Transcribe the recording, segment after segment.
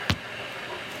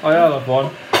I'll have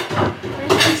one.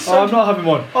 Oh, I'm not having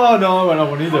one. Oh no, I won't have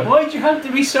one either. Why'd you have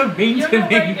to be so mean You're to not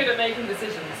me? very good at making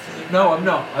decisions. To be No, I'm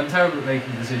not. I'm terrible at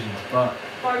making decisions, but...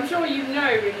 But I'm sure you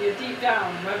know in your deep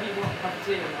down whether you want a cup of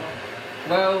tea or not.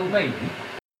 Well, maybe.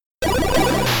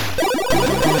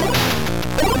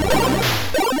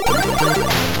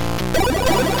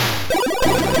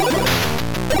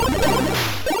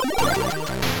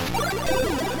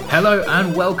 Hello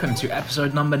and welcome to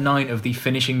episode number 9 of the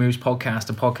Finishing Moves podcast,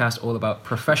 a podcast all about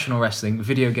professional wrestling,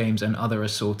 video games and other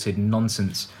assorted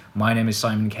nonsense. My name is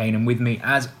Simon Kane and with me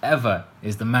as ever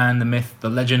is the man, the myth, the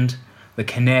legend, the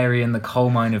canary in the coal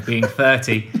mine of being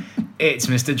 30. It's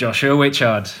Mr. Joshua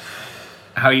Witchard.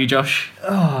 How are you, Josh?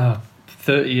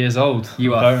 30 years old.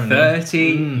 You are 30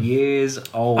 years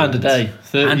old. And a day.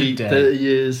 30, And a day. 30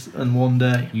 years and one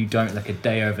day. You don't look a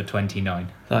day over 29.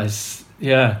 That is,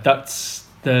 that's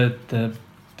the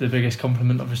biggest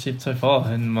compliment I've received so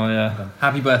far in my...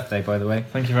 Happy birthday, by the way.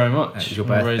 Thank you very much. It's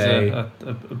your I'll raise birthday.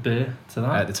 a beer to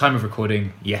that. At the time of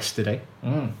recording, yesterday.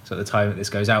 Mm. So at the time that this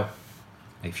goes out,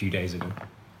 a few days ago.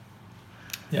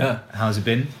 Yeah. How's it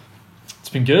been? It's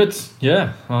been good.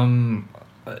 Yeah.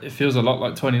 It feels a lot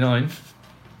like 29.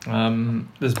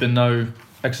 There's been no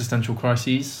existential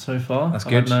crises so far. That's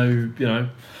I've had good. no,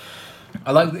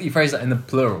 I like that you phrased that in the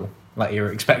plural, like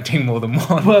you're expecting more than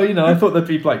one. Well, I thought there'd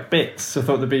be like bits. I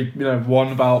thought there'd be,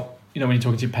 one about, when you're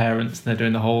talking to your parents and they're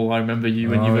doing the whole, I remember you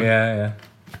when you were yeah.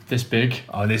 this big.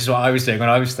 Oh, this is what I was doing when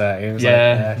I was 30. It was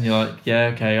And you're like,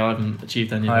 okay, I haven't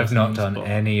achieved any of I've those not things, done but-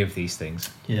 any of these things.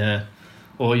 Yeah.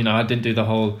 Or, I didn't do the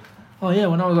whole,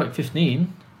 when I was like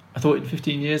 15, I thought in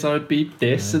 15 years I would be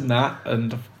this and that.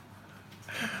 And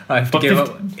I have to But give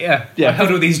 50 up. Yeah, Yeah. I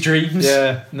had all these dreams.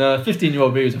 yeah, no,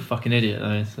 15-year-old me was a fucking idiot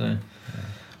though, so.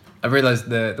 I realised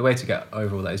the way to get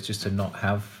over all that is just to not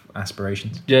have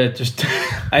aspirations. Yeah, just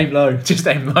aim low. Just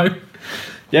aim low.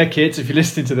 Yeah, kids, if you're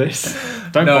listening to this,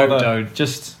 don't No, bother. don't.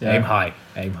 Just Aim high.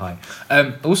 Aim high.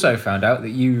 Also found out that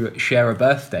you share a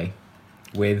birthday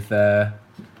with the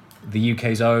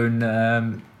UK's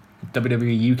own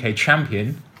WWE UK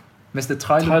champion, Mr.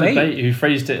 Tyler Bate. Bate, who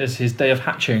phrased it as his day of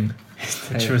hatching,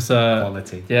 which was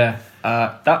quality.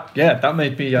 that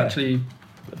made me actually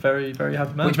a very, very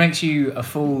happy man. Which makes you a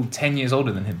full 10 years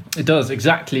older than him. It does,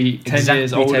 exactly 10 Exactly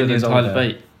years older 10 years than Tyler older.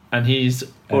 Bate, and he's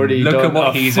already look done at what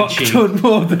a he's fuck achieved. ton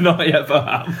more than I ever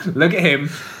have. Look at him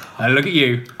and look at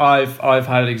you. I've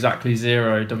had exactly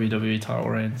 0 WWE title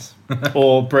reigns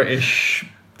or British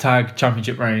tag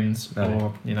championship reigns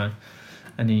No. or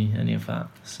any of that.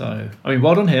 So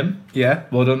well done him. Yeah.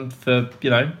 Well done for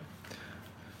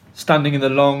standing in the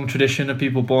long tradition of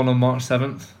people born on March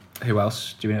 7th. Who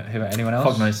else? Do you know anyone else?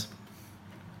 Fuck knows.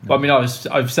 Well,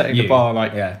 I'm setting You. the bar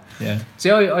like Yeah. yeah.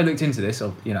 See, I looked into this,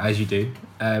 as you do,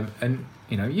 and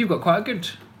you've got quite a good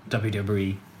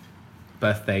WWE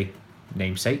birthday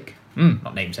namesake,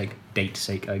 not namesake, date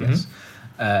sake, I guess,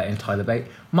 in Tyler Bate.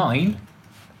 Mine.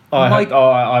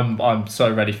 I'm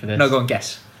so ready for this. No, go on,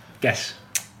 guess.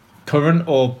 Current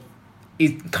or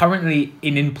Is currently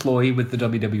in employ with the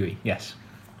WWE. Yes.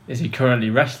 is he currently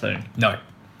wrestling? No.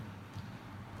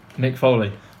 Nick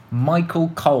Foley. Michael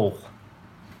Cole.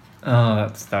 Oh,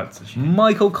 that's a shame.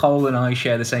 Michael Cole and I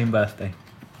share the same birthday.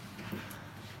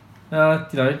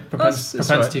 That's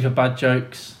propensity for bad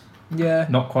jokes. Yeah.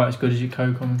 Not quite as good as your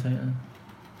co-commentator.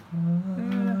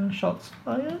 Shots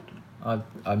fired.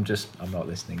 I'm not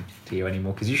listening to you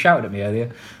anymore because you shouted at me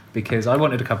earlier because I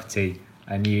wanted a cup of tea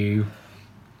and you.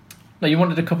 No, you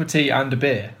wanted a cup of tea and a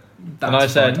beer, That's and I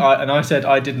said fine. I said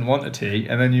I didn't want a tea,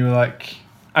 and then you were like,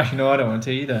 actually no, I don't want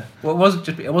tea either. Well, it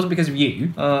wasn't because of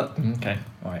you. Okay.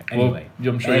 All right. Anyway,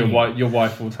 I'm sure your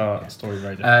wife will tell that story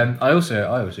later. I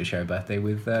also share a birthday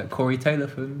with Corey Taylor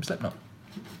from Slipknot,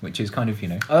 which is kind of Oh,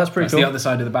 that's pretty that's cool. the other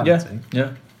side of the balance. thing.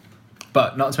 Yeah.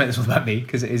 But not to make this all about me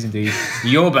because it is indeed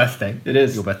your birthday. It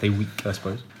is. Your birthday week, I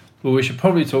suppose. Well, we should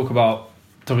probably talk about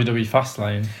WWE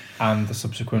Fastlane and the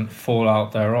subsequent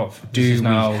fallout thereof. Do This is we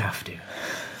now... have to?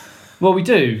 Well, we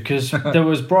do, because there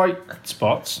was bright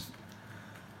spots.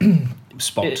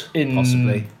 Spot, in,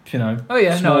 possibly. Oh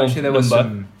yeah, no, small actually there was number.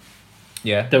 some.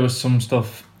 Yeah. There was some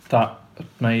stuff that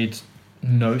made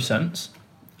no sense,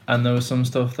 and there was some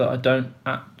stuff that I don't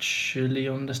actually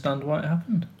understand why it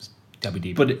happened.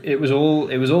 WD. But it was all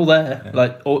there. Yeah.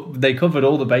 Like they covered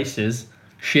all the bases.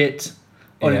 Shit,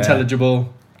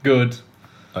 unintelligible, good.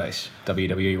 Oh, it's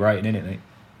WWE writing, isn't it, mate?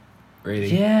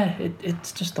 Really? Yeah,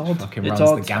 it's just odd. Fucking It's runs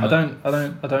odd. the gamut.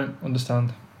 I don't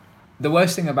understand. The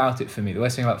worst thing about it for me, the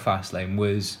worst thing about Fastlane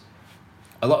was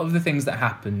a lot of the things that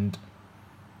happened,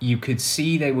 you could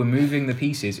see they were moving the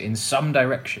pieces in some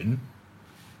direction,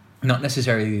 not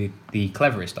necessarily the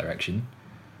cleverest direction,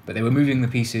 but they were moving the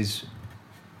pieces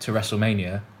to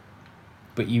WrestleMania,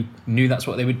 but you knew that's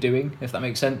what they were doing, if that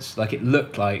makes sense. Like, it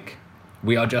looked like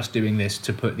we are just doing this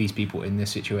to put these people in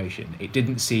this situation. It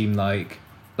didn't seem like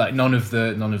none of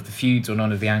the feuds or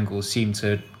none of the angles seemed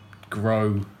to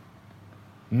grow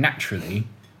naturally.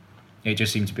 It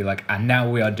just seemed to be like, and now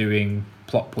we are doing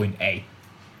plot point A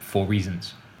for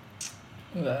reasons.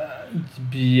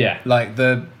 Yeah. Like,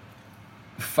 the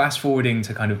fast forwarding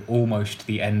to kind of almost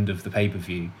the end of the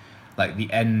pay-per-view, like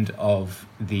the end of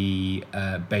the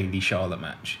Bayley Charlotte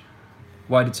match.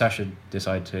 Why did Sasha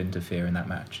decide to interfere in that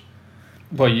match?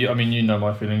 Well, you know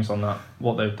my feelings on that.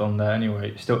 What they've done there,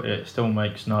 anyway, it still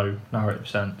makes no narrative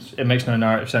sense. It makes no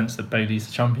narrative sense that Bayley's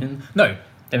the champion. No,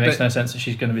 it makes no sense that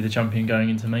she's going to be the champion going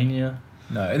into Mania.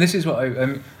 No, and this is what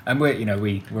and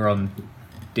we're on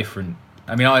different.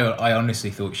 I mean, I honestly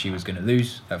thought she was going to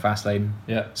lose at Fastlane.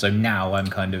 Yeah. So now I'm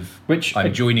kind of Which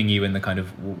I'm joining you in the kind of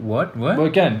what? Well,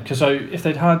 again, because if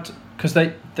they'd had, because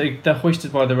they're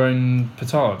hoisted by their own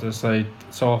petard, as they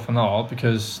so often are,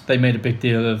 because they made a big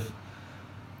deal of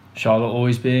Charlotte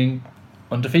always being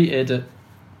undefeated at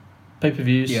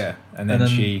pay-per-views. Yeah, and then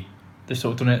they've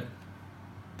sort of done it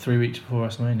 3 weeks before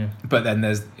WrestleMania. But then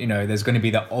there's going to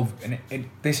be that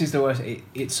this is the worst.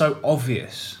 It's so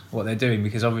obvious what they're doing,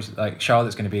 because obviously, like,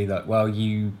 Charlotte's going to be like, well,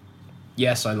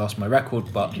 yes, I lost my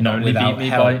record, but You can not only without beat me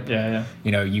help. yeah.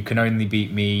 You can only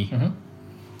beat me.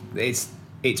 Mm-hmm.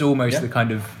 It's almost the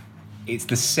kind of, it's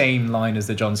the same line as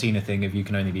the John Cena thing of you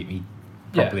can only beat me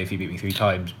properly if you beat me 3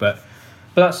 times, but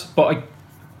the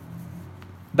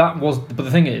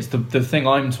thing is, the thing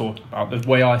I'm talking about, the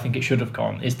way I think it should have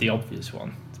gone, is the obvious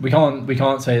one. We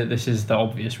can't say that this is the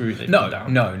obvious route they've gone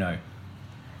down. No.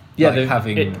 Yeah, like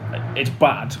it's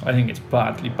bad. I think it's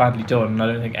badly done, and I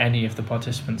don't think any of the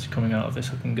participants coming out of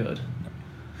this looking good.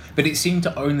 But it seemed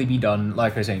to only be done,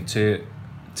 like I was saying, to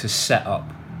set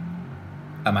up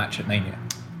a match at Mania.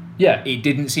 Yeah, It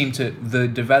didn't seem to. The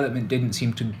development didn't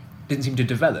seem to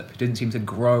develop. It didn't seem to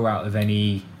grow out of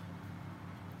any.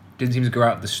 Didn't seem to grow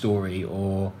out of the story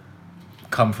or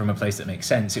come from a place that makes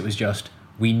sense. It was just,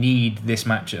 we need this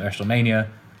match at WrestleMania,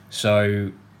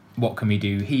 so what can we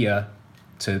do here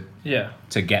to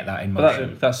get that in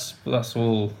motion? That's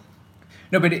all.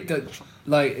 No, but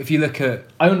like, if you look at,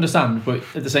 I understand, but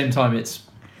at the same time,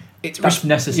 that's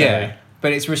necessary. Yeah,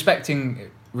 but it's respecting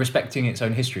its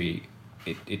own history.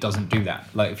 It doesn't do that.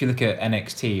 Like, if you look at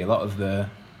NXT, a lot of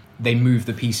they move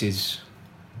the pieces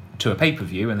to a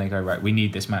pay-per-view and they go, right, we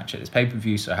need this match at this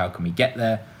pay-per-view, so how can we get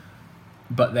there?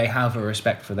 But they have a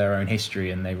respect for their own history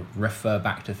and they refer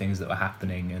back to things that were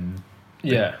happening, and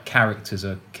the characters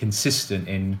are consistent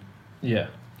in their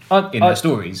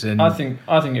stories. And I think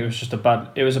it was just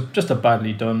a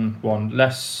badly done one.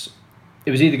 It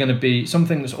was either going to be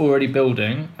something that's already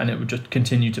building and it would just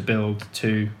continue to build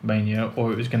to Mania,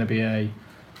 or it was going to be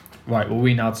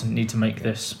we now need to make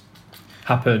this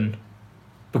happen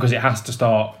because it has to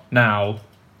start now,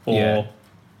 or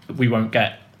we won't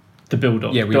get the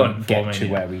build-up we done won't for get Mania. to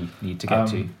where we need to get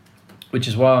to. Which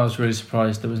is why I was really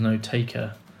surprised there was no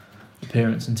Taker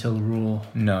appearance until Raw.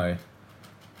 No.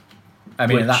 I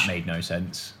mean, that made no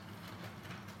sense.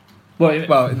 Well,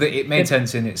 it made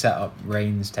sense in its setup,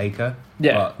 Reigns Taker.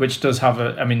 Yeah, which does have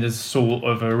there's sort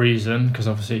of a reason, because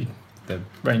obviously the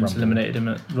Reigns Rumble. eliminated him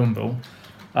at Rumble.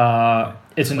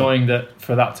 It's annoying that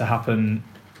for that to happen,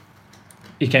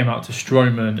 he came out to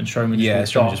Strowman and Strowman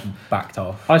just backed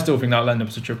off. I still think that'll end up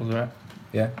as a triple threat.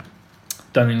 Yeah.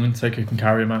 Don't think Undertaker can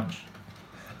carry a match.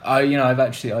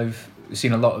 I've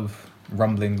seen a lot of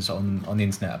rumblings on the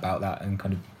internet about that, and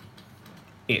kind of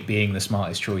it being the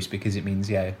smartest choice, because it means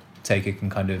Taker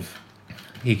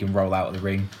he can roll out of the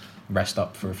ring, rest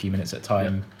up for a few minutes at a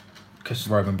time, because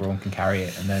Roman Braun can carry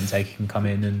it, and then Taker can come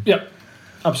in and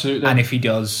absolutely. And if he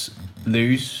does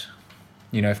lose,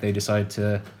 if they decide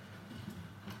to,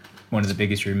 one of the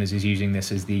biggest rumours is using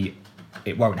this as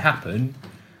it won't happen,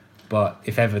 but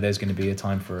if ever there's going to be a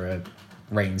time for a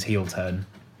Reigns heel turn,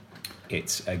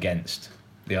 it's against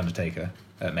The Undertaker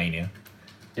at Mania.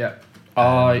 Yeah.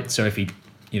 So if he,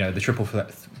 the triple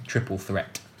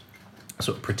threat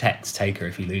sort of protects Taker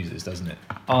if he loses, doesn't it?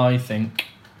 I think.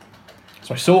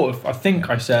 So I thought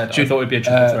it'd be a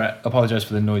triple threat. Apologise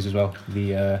for the noise as well.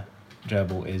 The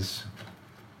gerbil is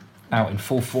out in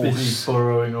full force. Busy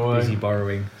burrowing away. Busy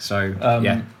burrowing. So,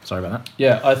 sorry about that.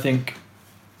 Yeah, I think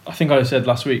I said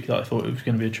last week that I thought it was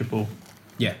going to be a triple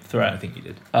threat. I think you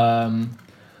did.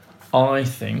 I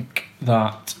think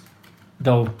that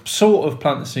they'll sort of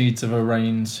plant the seeds of a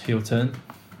Reigns heel turn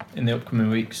in the upcoming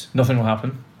weeks. Nothing will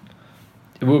happen.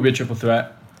 It will be a triple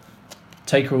threat.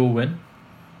 Taker will win,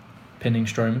 pinning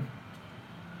Strowman,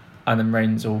 and then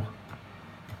Reigns will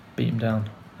beat him down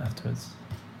afterwards.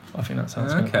 I think that's how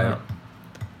it's going to Okay. come out.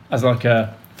 As like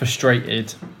a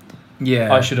frustrated,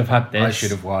 Yeah. I should have had this. I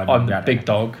should have won. I'm the Yada, big yada.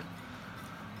 dog.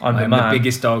 I'm the I'm man. the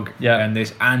biggest dog. Yeah. And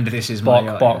this is bark,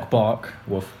 my bark, bark.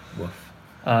 Woof, woof.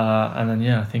 And then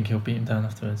I think he'll beat him down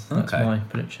afterwards. That's Okay. my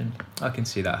prediction. I can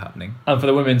see that happening. And for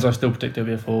the women's, I still predict it'll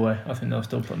be a 4-way. I think they'll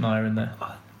still put Nia in there.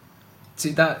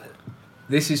 See that.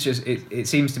 This is just it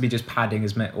seems to be just padding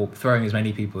or throwing as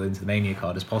many people into the Mania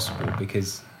card as possible,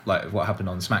 because like what happened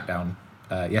on SmackDown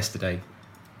yesterday,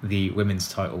 the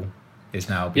women's title is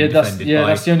now being defended by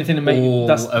that's the only thing that makes all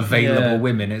that's available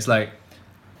women. It's like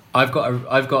I've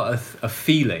got a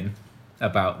feeling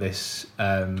about this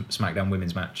SmackDown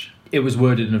women's match. It was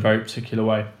worded in a very particular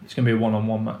way. It's going to be a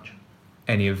one-on-one match.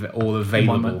 Any of all In my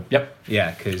available. mind. Yep.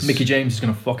 Yeah, because Mickie James is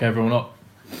going to fuck everyone up.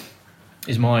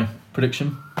 Is my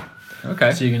prediction.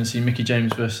 Okay. So you're going to see Mickie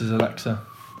James versus Alexa.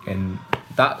 And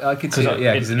that I could see. 'Cause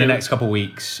Yeah, because in the it- next couple of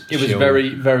weeks, It was she'll- very,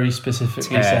 very specifically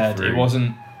tear said. through. It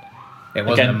wasn't it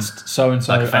wasn't against so and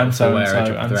so like and Fatal so and Four-Way so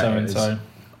or and so and Threat. so,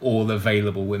 all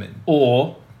available women.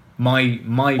 or My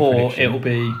or prediction. it'll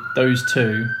be those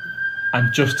two,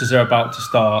 and just as they're about to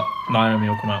start, Naomi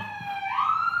will come out.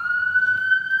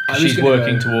 I was She's gonna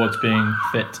working go- towards being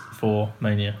fit for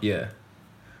Mania. Yeah.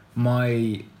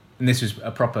 And this was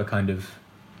a proper kind of,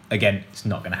 again, it's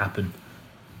not going to happen.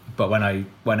 But when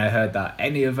I heard that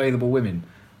any available women,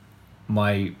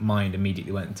 my mind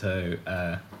immediately went to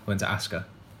Asuka.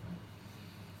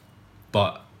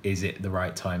 But is it the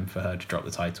right time for her to drop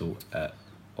the title at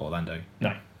Orlando? No,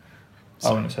 I So,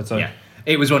 wouldn't have said so. Yeah,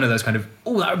 it was one of those kind of,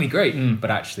 oh, that would be great, Mm. but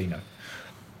actually no.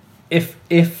 If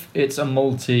it's a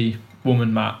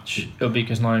multi-woman match, it'll be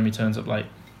because Naomi turns up late,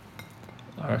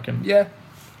 I reckon. Yeah.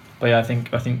 But yeah, I think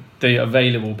the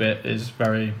available bit is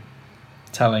very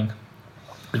telling.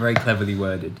 Very cleverly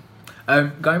worded.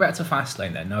 Going back to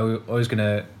Fastlane then, I was going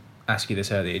to ask you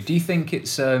this earlier. Do you think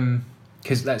it's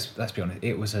because let's be honest,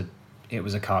 it was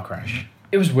a car crash.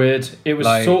 It was weird. It was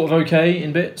Like- sort of okay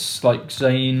in bits. Like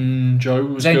Zayn Joe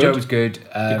was Zayn good. Joe was good.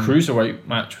 The cruiserweight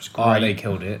match was great. Oh, they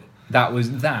killed it. That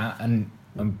was that, and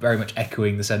I'm very much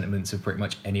echoing the sentiments of pretty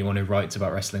much anyone who writes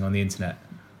about wrestling on the internet.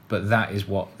 But that is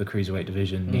what the cruiserweight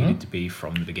division needed to be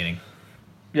from the beginning.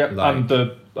 Yeah, like- and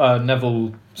the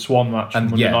Neville Swan match from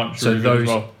And Monday yeah, night was so really good as those,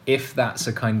 well. if that's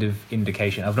a kind of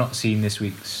indication, I've not seen this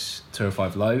week's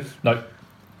 205 Live, No,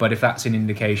 but if that's an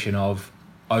indication of,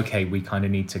 okay, we kind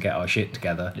of need to get our shit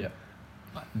together, yeah,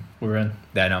 we're in.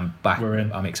 then I'm back. We're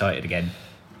in. I'm excited again.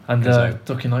 And So-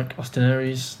 looking like Austin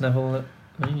Aries, Neville at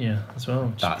Mania as well.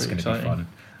 Which That's is going pretty to be exciting.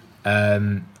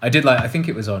 fun. I did like. I think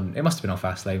it was on. It must have been on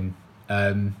Fastlane.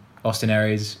 Austin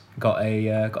Aries got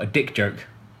a dick joke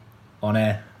on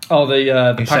air. Oh, the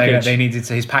He said package. they needed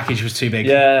to, his package was too big.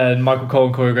 Yeah, and Michael Cole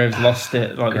and Corey Graves lost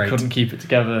it. Like Great. they couldn't keep it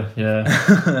together. Yeah,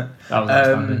 that was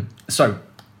outstanding. So,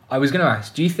 I was going to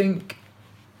ask, do you think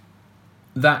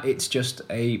that it's just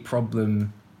a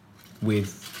problem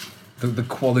with the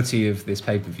quality of this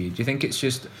pay-per-view? Do you think it's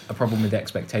just a problem with the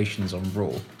expectations on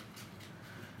Raw?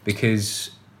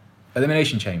 Because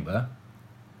Elimination Chamber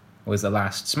was the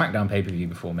last SmackDown pay-per-view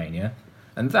before Mania,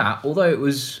 and that, although it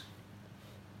was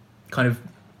kind of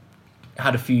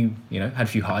had a few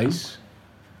highs,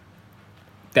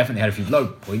 definitely had a few low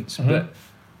points, but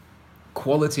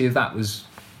quality of that was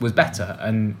better.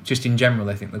 And just in general,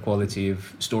 I think the quality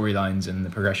of storylines and the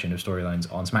progression of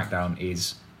storylines on SmackDown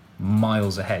is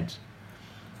miles ahead.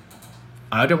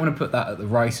 And I don't want to put that at the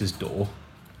writer's door,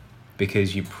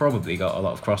 because you probably got a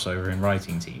lot of crossover in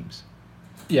writing teams.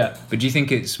 Yeah, But do you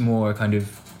think it's more kind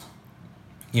of,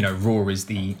 Raw is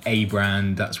the A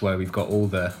brand, that's where we've got all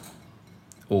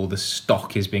the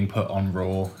stock is being put on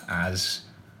Raw as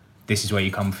this is where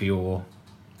you come for your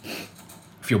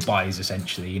buys,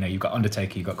 essentially. You've got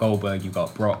Undertaker, you've got Goldberg, you've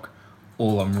got Brock,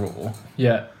 all on Raw.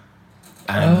 yeah.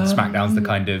 And SmackDown's the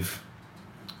kind of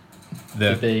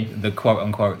The the quote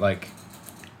unquote like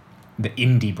the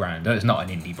indie brand. No, it's not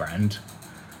an indie brand,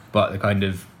 but the kind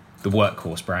of the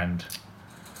workhorse brand.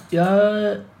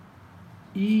 Yeah.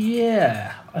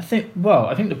 I think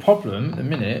the problem at the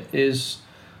minute is,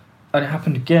 and it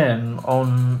happened again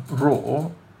on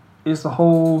Raw, is the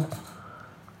whole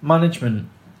management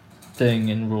thing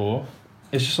in Raw.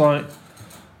 It's just like,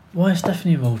 why is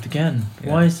Stephanie involved again?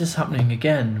 Yeah. Why is this happening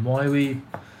again? Why are we...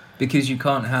 Because you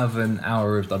can't have an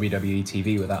hour of WWE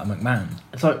TV without a McMahon.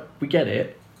 It's like, we get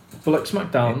it, but like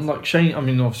SmackDown, like Shane, I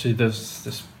mean, obviously there's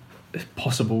this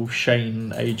possible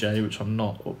Shane AJ, which I'm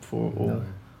not up for at all.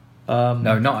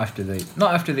 No, not after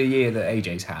the year that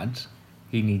AJ's had.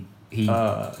 He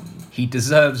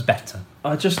deserves better.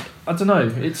 I don't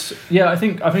know. I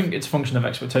think it's a function of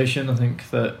expectation. I think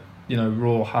that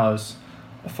Raw has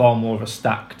far more of a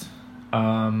stacked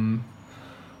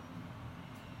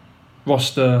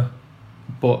roster,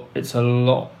 but it's a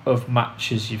lot of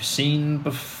matches you've seen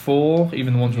before,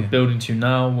 even the ones we're building to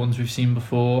now, ones we've seen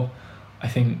before. I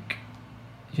think,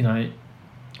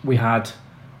 we had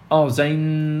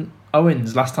Zayn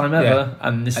Owens last time ever,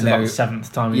 and this is like the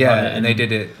 7th time we've had it. And they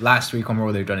did it last week on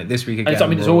Raw, they've done it this week again.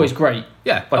 And it's always great.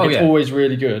 Yeah. It's always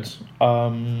really good.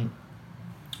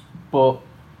 But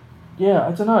yeah,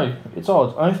 I don't know. It's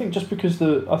odd. I think just because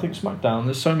I think SmackDown,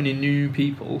 there's so many new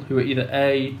people who are either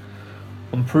A,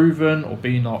 unproven, or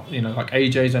B, not. Like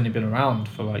AJ's only been around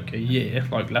for like a year.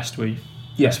 Like lest we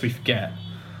forget.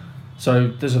 So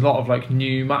there's a lot of like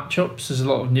new matchups. There's a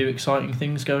lot of new exciting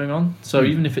things going on. So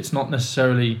even if it's not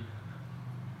necessarily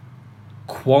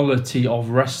quality of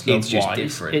wrestler it's just wise,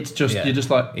 different. it's just you're just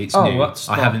like it's new. That's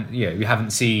we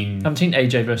haven't seen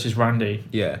AJ versus Randy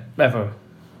ever.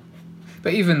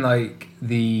 But even like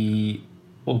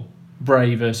or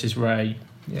Bray versus Ray.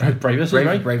 Yeah. Bray versus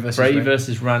Ray? Bray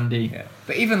versus Randy. Yeah.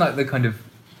 But even like the kind of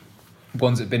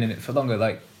ones that have been in it for longer,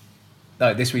 like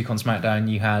this week on SmackDown,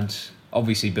 you had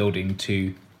obviously building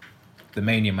to the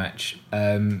Mania match,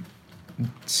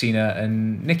 Cena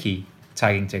and Nikki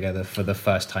tagging together for the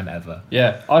first time ever.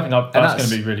 Yeah, I think that's going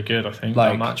to be really good. I think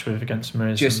like, that match against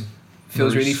Miz just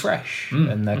feels really fresh,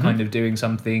 and they're kind of doing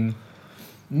something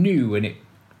new, and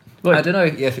I don't know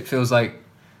if it feels like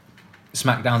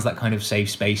SmackDown's that kind of safe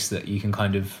space that you can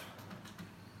kind of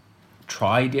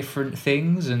try different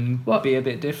things and be a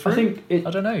bit different. I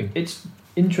don't know. It's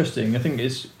interesting. I think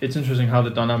it's interesting how the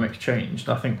dynamics changed.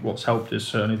 I think what's helped is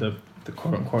certainly the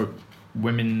quote unquote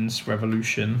women's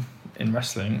revolution in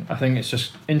wrestling. I think it's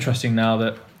just interesting now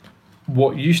that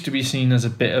what used to be seen as a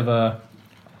bit of a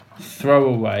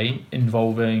throwaway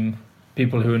involving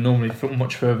people who are normally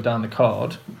much further down the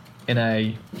card in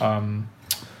a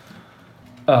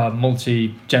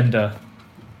multi-gender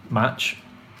match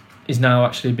is now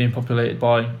actually being populated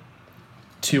by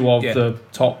two of the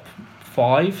top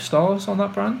 5 stars on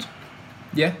that brand.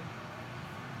 Yeah.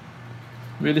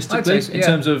 Realistically, in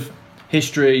terms of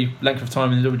history, length of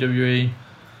time in the WWE.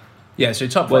 Yeah, so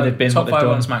top 5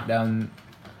 on SmackDown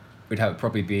would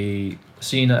probably be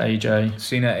Cena,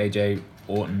 AJ,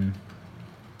 Orton,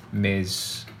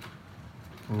 Miz,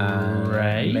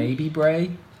 Ray, maybe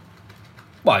Bray.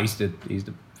 Well, he's the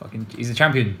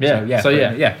champion. Yeah. So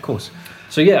of course.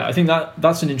 So yeah, I think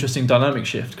that's an interesting dynamic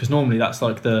shift, because normally that's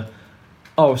like the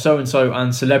so and so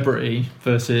and celebrity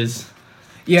versus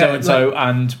so and so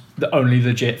and the only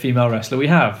legit female wrestler we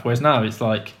have. Whereas now it's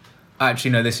like,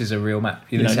 actually no, this is a real match.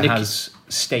 This has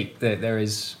stake. There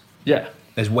is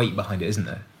there's weight behind it, isn't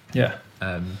there? Yeah.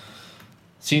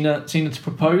 Cena to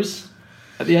propose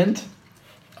at the end.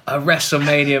 A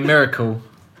WrestleMania miracle.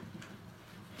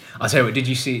 I'll tell you what.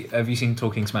 Have you seen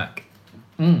Talking Smack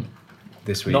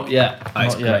this week? Not yet.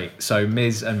 It's great. So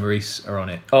Miz and Maurice are on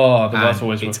it. Oh, that's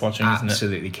always worth watching, isn't it?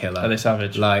 Absolutely killer. Are they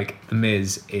savage? Like, the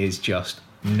Miz is just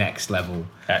next level.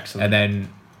 Excellent. And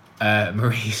then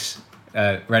Maurice,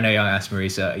 Renee, I asked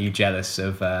Maurice, are you jealous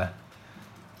of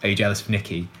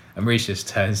Nikki? And Maurice just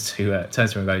turns to her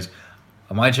and goes,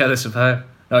 am I jealous of her?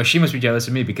 No, she must be jealous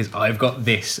of me because I've got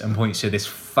this, and points to this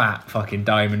fat fucking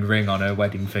diamond ring on her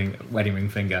wedding ring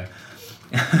finger.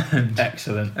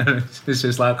 Excellent. It's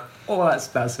just like,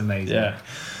 that's amazing. Yeah.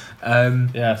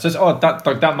 So it's odd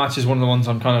that match is one of the ones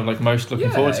I'm kind of like most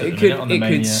looking forward to. It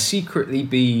could secretly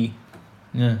be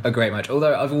a great match.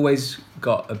 Although I've always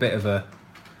got a bit of a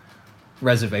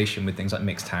reservation with things like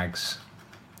mixed tags,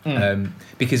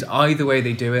 because either way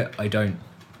they do it, I don't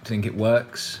think it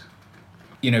works.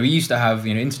 We used to have,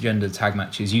 intergender tag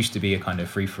matches used to be a kind of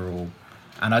free-for-all,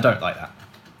 and I don't like that.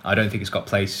 I don't think it's got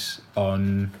place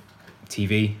on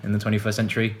TV in the 21st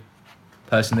century,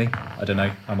 personally. I don't know.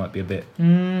 I might be a bit...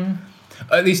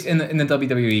 At least in the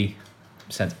WWE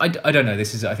sense. I don't know. I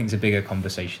think it's a bigger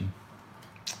conversation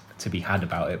to be had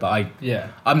about it, but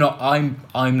I'm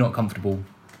not comfortable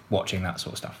watching that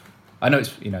sort of stuff. I know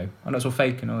it's, I know it's all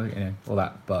fake and all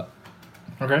that, but...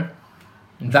 Okay.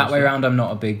 That way around, I'm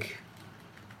not a big...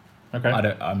 Okay.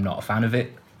 I'm not a fan of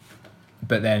it.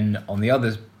 But then on the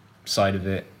other side of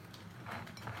it,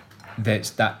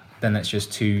 that's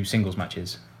just 2 singles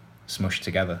matches smushed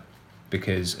together,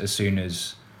 because as soon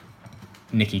as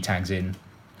Nikki tags in,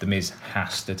 The Miz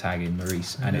has to tag in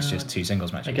Maurice, and it's just 2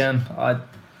 singles matches.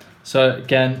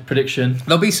 Again, prediction.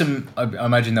 There'll be some. I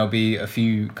imagine there'll be a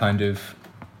few kind of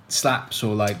slaps,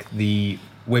 or like the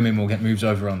women will get moves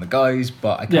over on the guys,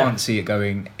 but I can't see it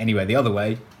going anywhere the other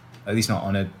way. At least not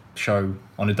on a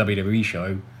WWE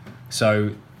show.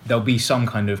 So there'll be some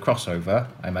kind of crossover.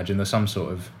 I imagine there's some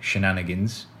sort of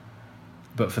shenanigans.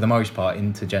 But for the most part,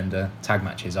 intergender tag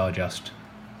matches are just,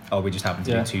 we just happen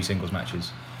to Yeah. be 2 singles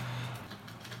matches.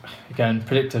 Again,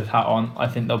 predictive hat on. I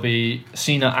think there'll be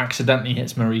Cena accidentally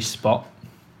hits Marie's spot.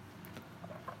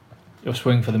 He'll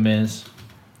swing for the Miz,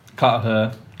 cut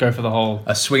her, go for the hole.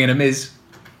 A swing and a Miz.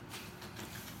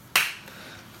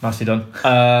 Nicely done.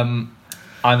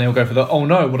 And they'll go for the, oh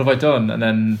no, what have I done? And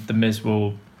then the Miz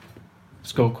will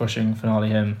skull crushing finale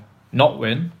him, not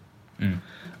win. Mm.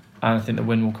 And I think the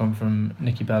win will come from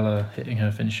Nikki Bella hitting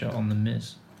her finisher on the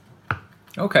Miz.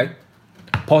 Okay.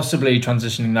 Possibly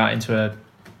transitioning that into a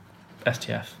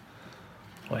STF.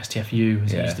 Or STFU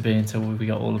as it Yeah. used to be until we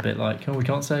got all a bit like, oh, we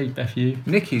can't say FU.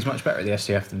 Nikki's much better at the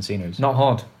STF than Cena's. Not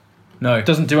hard. No.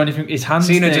 Doesn't do anything. His hands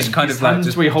Cena thing, just kind his of like hands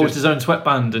just- where he holds just- his own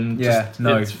sweatband and Yeah, just,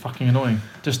 no. it's fucking annoying.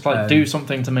 Just like do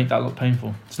something to make that look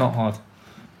painful. It's not hard.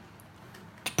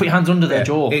 Just put your hands under their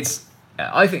jaw. It's.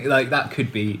 I think like that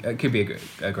could be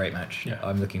a great match. Yeah.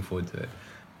 I'm looking forward to it.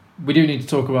 We do need to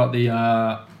talk about the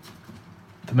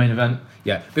main event.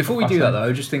 Yeah. Before we do that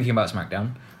though, just thinking about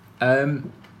SmackDown.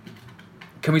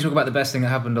 Can we talk about the best thing that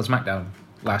happened on SmackDown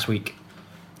last week?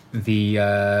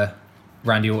 The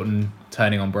Randy Orton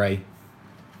turning on Bray,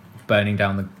 burning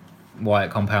down the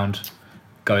Wyatt compound,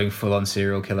 going full on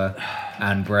serial killer,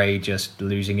 and Bray just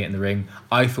losing it in the ring.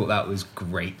 I thought that was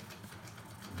great.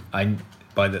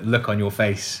 By the look on your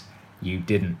face, you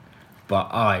didn't,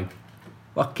 but I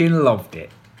fucking loved it.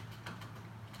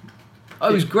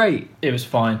 It was great. It was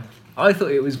fine. I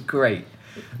thought it was great.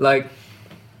 Like,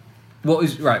 what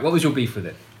was your beef with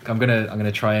it? I'm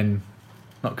gonna try and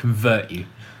not convert you.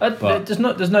 But-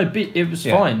 There's no beat. It was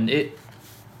Yeah. fine. It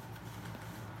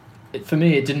for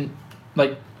me it didn't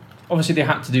like. Obviously they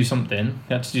had to do something.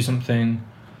 They had to do something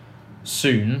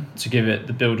soon to give it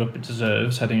the build up it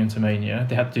deserves heading into Mania.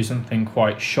 They had to do something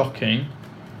quite shocking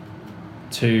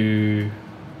to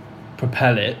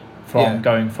propel it from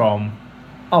going from,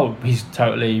 oh, he's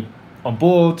totally on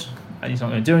board and he's not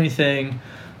going to do anything,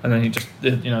 and then he just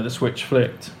the switch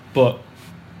flipped. But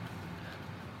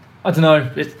I don't know.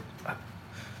 It's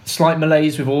slight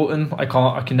malaise with Orton. I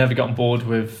can never get on board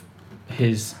with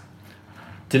his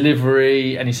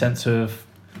delivery, any sense of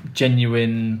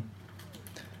genuine.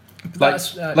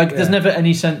 There's never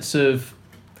any sense of.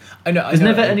 There's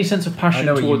never any sense of passion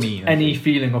towards any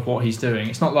feeling of what he's doing.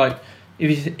 It's not like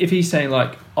if he's saying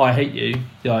like, oh, I hate you,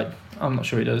 you're like, I'm not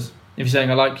sure he does. If he's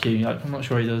saying I like you, you're like, I'm not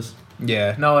sure he does.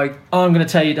 Yeah, no, I'm going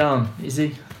to tear you down. Is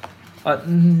he? I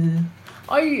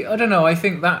don't know. I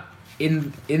think that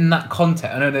in that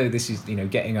context, and I know this is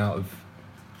getting out of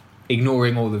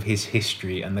ignoring all of his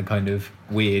history and the kind of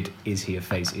weird, is he a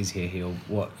face, is he a heel,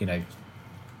 what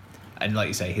and like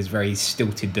you say, his very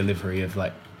stilted delivery of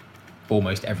like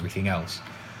almost everything else.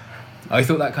 I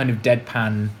thought that kind of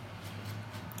deadpan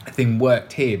thing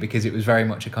worked here because it was very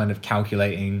much a kind of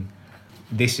calculating,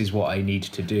 this is what I need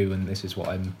to do and this is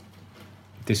why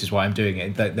I'm doing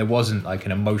it. There wasn't like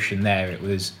an emotion there. It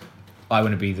was, I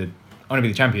want to be the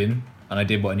champion and I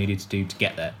did what I needed to do to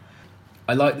get there.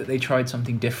 I like that they tried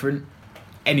something different.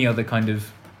 Any other kind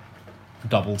of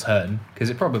double turn, because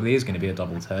it probably is going to be a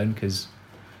double turn, because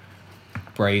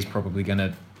Bray's probably going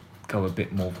to go a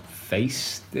bit more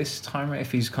face this time, right?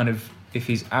 If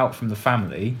he's out from the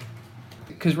family,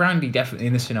 because Randy definitely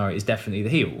in this scenario is definitely the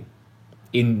heel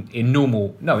in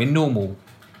normal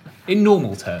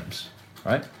terms,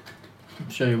 right?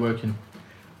 Show you're working.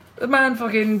 The man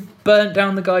fucking burnt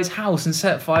down the guy's house and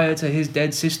set fire to his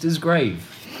dead sister's grave.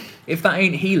 If that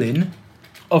ain't healing,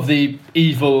 Of the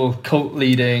evil cult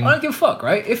leading. I don't give a fuck,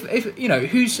 right? If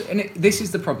this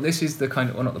is the problem. This is the kind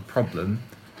of, well, not the problem,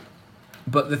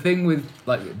 but the thing with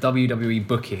like WWE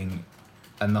booking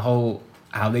and the whole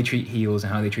how they treat heels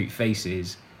and how they treat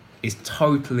faces is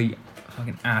totally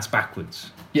fucking ass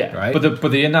backwards. Yeah, right.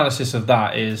 But the analysis of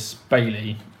that is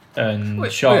Bailey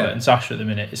and Charlotte and Sasha at the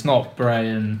minute. It's not Bray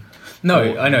and. No,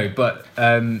 Orton. I know, but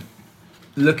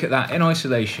look at that in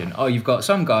isolation. Oh, you've got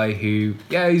some guy who,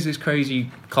 he's this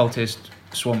crazy cultist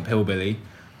swamp hillbilly,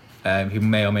 who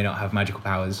may or may not have magical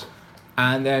powers,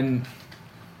 and then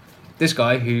this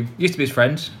guy who used to be his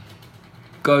friend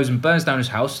goes and burns down his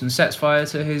house and sets fire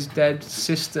to his dead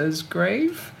sister's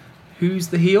grave. Who's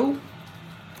the heel?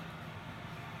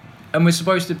 And we're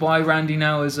supposed to buy Randy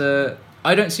now as a...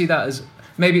 I don't see that as...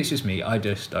 Maybe it's just me, I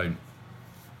just don't.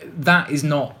 That is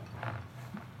not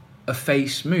a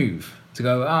face move. To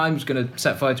go, I'm just going to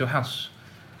set fire to a house.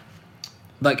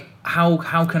 Like,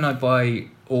 how can I buy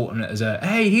Orton as a,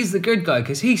 hey, he's the good guy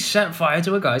because he set fire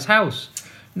to a guy's house?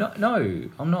 No,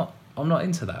 I'm not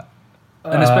into that.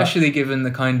 And especially given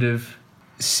the kind of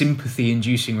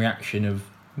sympathy-inducing reaction of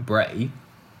Bray.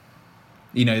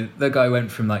 The guy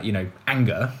went from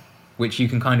anger which you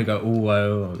can kind of go, oh,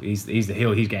 well, he's the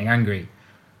heel, he's getting angry.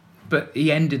 But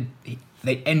they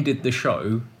ended the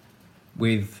show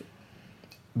with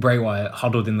Bray Wyatt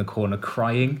huddled in the corner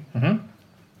crying. Mm-hmm.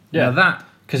 Yeah, that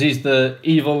because he's the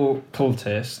evil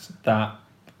cultist that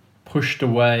pushed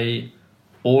away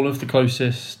all of the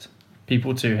closest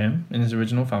people to him in his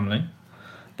original family.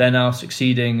 They're now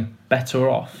succeeding better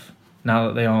off now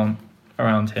that they aren't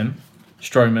around him.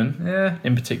 Strowman,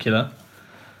 in particular.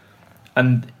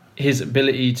 And his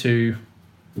ability to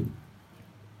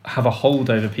have a hold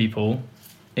over people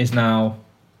is now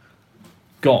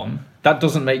gone. That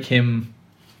doesn't make him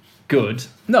good.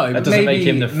 No, that doesn't make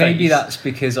him the face. Maybe that's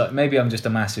because maybe I'm just a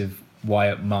massive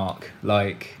Wyatt mark,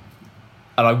 like,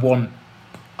 and I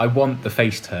want the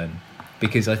face turn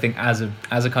because I think as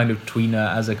a kind of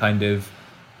tweener, as a kind of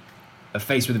a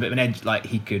face with a bit of an edge, like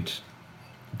he could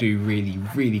do really,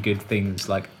 really good things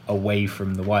like away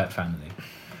from the Wyatt family.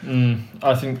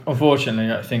 I think, unfortunately,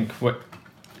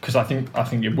 because I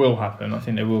think it will happen. I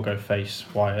think they will go face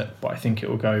Wyatt, but I think it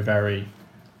will go very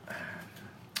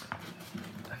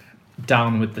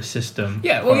down with the system.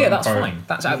 Yeah, well, yeah, that's fine.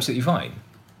 That's absolutely fine.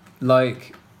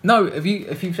 Like, no, if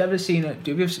you've ever seen it,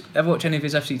 have you ever watched any of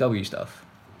his FCW stuff?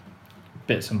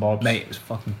 Bits and bobs, mate. It was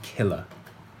fucking killer.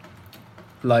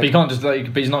 Like, but you can't just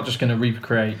but he's not just going to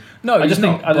recreate. No, I just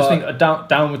think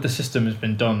down with the system has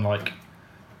been done like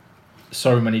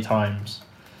so many times,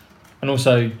 and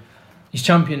also he's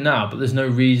champion now, but there's no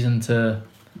reason to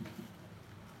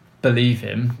believe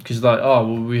him because like, oh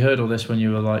well, we heard all this when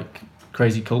you were like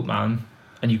crazy cult man,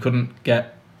 and you couldn't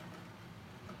get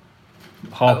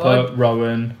Harper,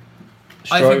 Rowan,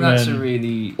 Strowman, I think that's a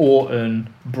really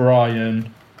Orton,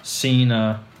 Bryan,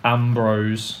 Cena,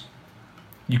 Ambrose.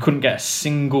 You couldn't get a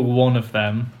single one of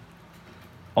them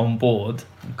on board.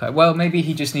 Okay, well, maybe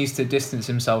he just needs to distance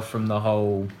himself from the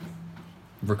whole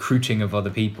recruiting of other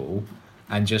people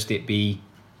and just it be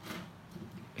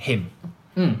him.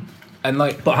 And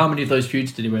like, but how many of those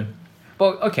feuds did he win?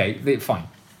 Well, okay, fine.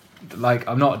 Like,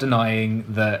 I'm not denying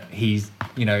that he's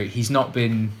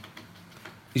been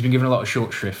given a lot of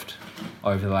short shrift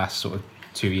over the last sort of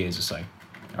 2 years or so,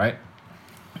 right?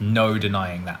 No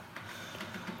denying that.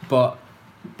 But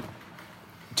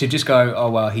to just go,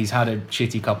 oh, well, he's had a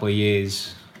shitty couple of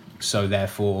years, so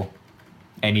therefore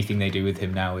anything they do with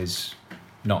him now is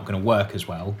not going to work as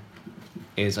well,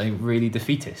 is a really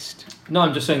defeatist. No,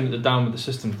 I'm just saying that the down with the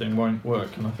system thing won't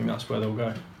work, and I think that's where they'll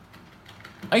go.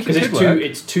 Because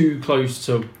it's too close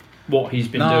to what he's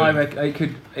been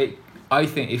doing. I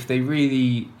think if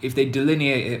they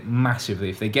delineate it massively,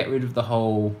 if they get rid of the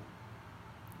whole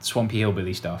swampy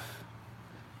hillbilly stuff,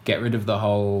 get rid of the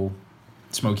whole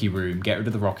smoky room, get rid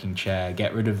of the rocking chair,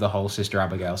 get rid of the whole Sister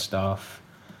Abigail stuff,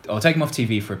 or take them off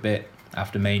TV for a bit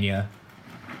after Mania,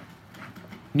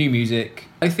 new music,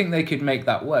 I think they could make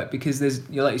that work because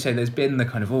like you say, there's been the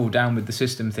kind of all down with the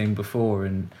system thing before,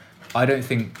 and I don't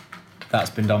think that's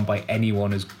been done by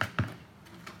anyone as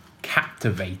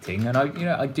captivating. And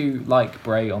I do like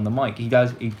Bray on the mic. He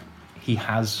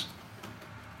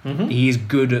is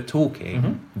good at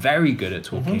talking, very good at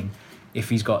talking. If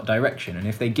he's got direction, and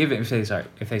if they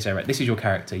say right, this is your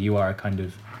character, you are a kind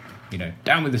of,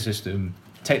 down with the system,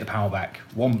 take the power back,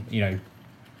 99%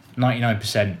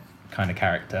 kind of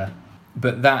character,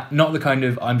 but that not the kind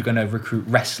of I'm going to recruit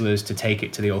wrestlers to take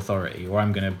it to the authority, or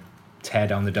I'm going to tear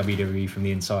down the WWE from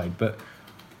the inside, but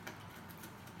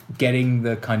getting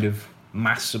the kind of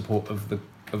mass support of the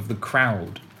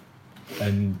crowd,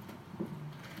 and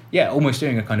almost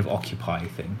doing a kind of Occupy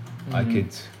thing.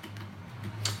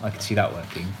 I could see that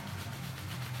working.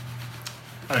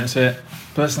 I don't see it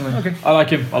personally. Okay. I like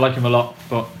him a lot,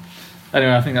 but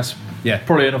anyway, I think that's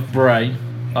probably enough Bray.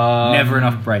 Never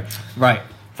enough Bray. Right.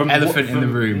 From in the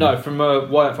room. No, from a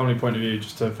Wyatt family point of view,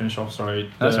 just to finish off, sorry.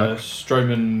 That's right.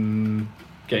 Strowman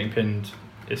getting pinned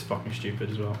is fucking stupid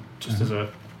as well. Just as a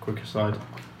quick aside.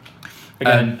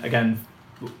 Again,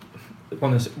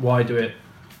 why do it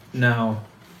now,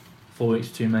 4 weeks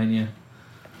to Mania?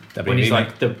 When he's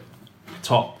like the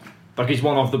top, like he's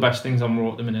one of the best things on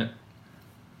Raw at the minute.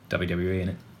 WWE,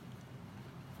 innit?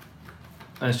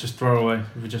 And it's just throwaway.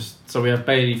 We have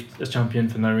Bayley as champion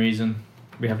for no reason.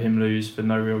 We have him lose for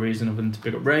no real reason other than to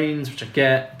pick up Reigns, which I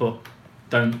get, but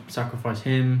don't sacrifice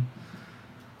him.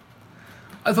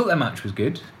 I thought that match was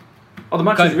good. Oh, the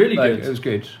match was really good. It was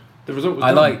good. The result was I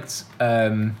done. liked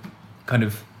kind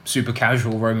of super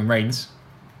casual Roman Reigns.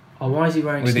 Oh, why is he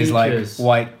wearing with sneakers?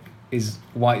 His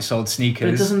white soled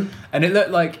sneakers. But it doesn't. And it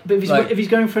looked like. But if he's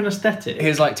going for an aesthetic,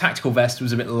 his tactical vest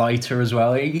was a bit lighter as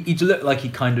well. He looked like he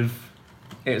kind of.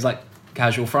 It was like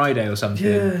Casual Friday or something.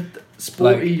 Yeah,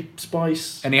 sporty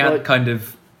spice. And he had kind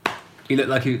of. He looked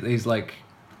like his like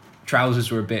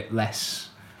trousers were a bit less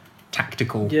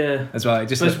tactical. Yeah. As well. It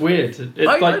just So it's looked, weird.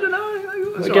 I don't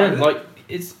know. It's Again, alright. like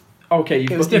it's okay.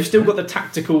 It was You've still different. got the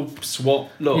tactical SWAT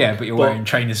look. yeah, but you're wearing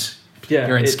trainers. Yeah,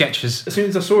 You're in Skechers. As soon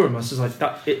as I saw him, I was just like,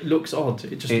 that. It looks odd.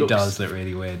 It just It looks. does look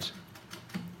really weird.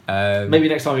 Maybe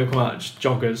next time he'll come out just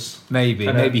joggers. Maybe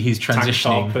and he's tank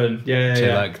transitioning top and yeah, to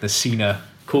yeah. like the Cena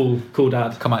cool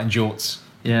dad. come out in jorts.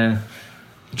 Yeah,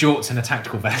 Jorts and a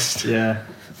tactical vest. yeah.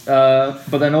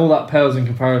 But then all that pales in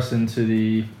comparison to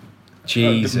the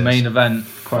Jesus. the main event.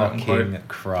 Quote Fucking unquote.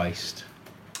 Christ.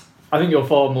 I think you're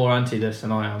far more anti this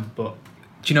than I am, but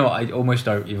Do you know what? I almost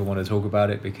don't even want to talk about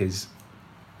it because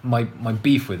my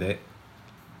beef with it,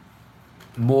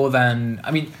 more than...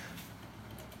 I mean,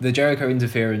 the Jericho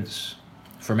interference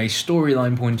from a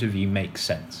storyline point of view makes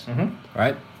sense,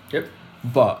 right? Yep.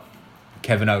 But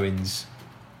Kevin Owens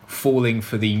falling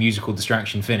for the musical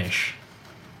distraction finish,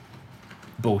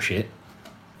 bullshit.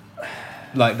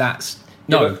 Like that's...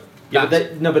 No. But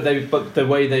the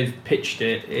way they've pitched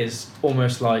it is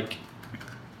almost like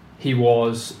he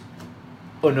was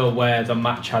unaware the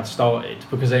match had started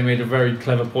because they made a very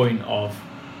clever point of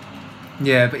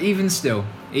Yeah, but even still,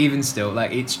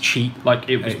 like it's cheap. like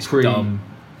it was It's pre dumb.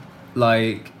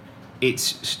 Like, it's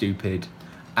stupid.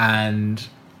 And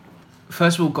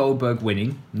first of all, Goldberg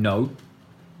winning, no.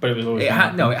 but it was always It gonna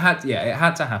had no, happen. it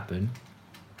had to happen.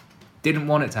 Didn't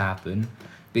want it to happen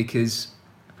because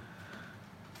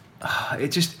it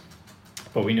just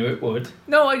But we knew it would.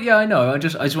 no. I know. I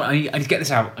just want. I need to get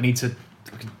this out. I need to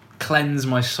cleanse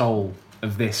my soul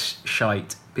of this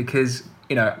shite because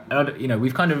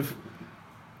we've kind of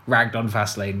ragged on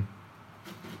Fastlane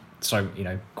so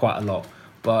quite a lot,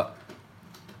 but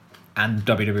and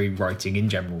WWE writing in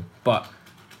general, but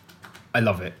I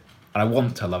love it and I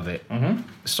want to love it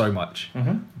so much.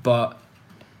 But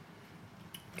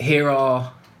here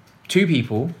are two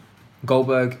people,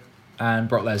 Goldberg and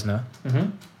Brock Lesnar,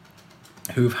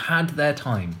 who've had their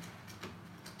time.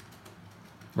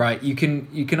 Right, you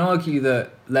can argue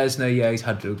that Lesnar, yeah,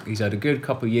 he's had a good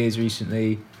couple of years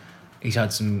recently. He's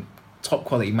had some top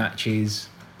quality matches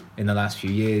in the last few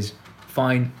years.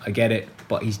 Fine, I get it,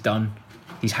 but he's done.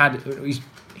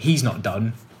 He's not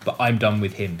done, but I'm done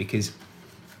with him because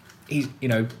he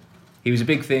was a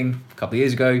big thing a couple of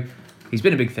years ago. He's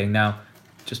been a big thing now.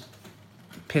 Just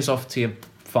piss off to your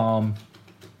farm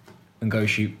and go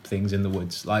shoot things in the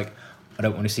woods. Like, I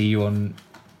don't want to see you on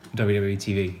WWE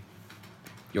TV.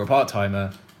 You're a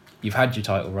part-timer, you've had your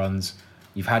title runs,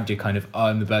 you've had your kind of,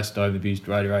 I'm the best, I'm the beast,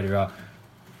 rah.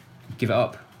 Give it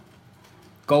up.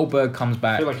 Goldberg comes I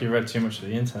back. feel like you read too much of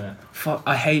the internet. Fuck,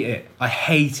 I hate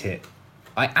it.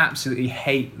 I absolutely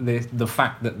hate the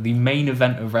fact that the main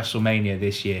event of WrestleMania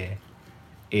this year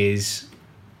is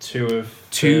Two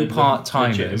Two the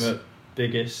part-timers. legitimate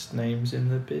biggest names in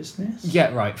the business.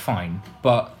 yeah, right, fine,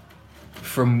 but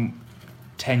from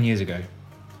 10 years ago.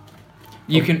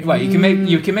 You can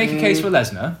make a case for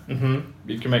Lesnar,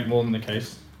 You can make more than the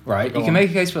case. right? Go You can on. make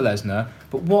a case for Lesnar,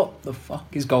 but what the fuck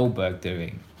is Goldberg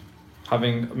doing?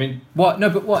 What? No,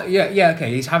 but what? Yeah,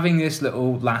 okay. He's having this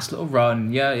last little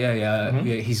run. Yeah. Yeah,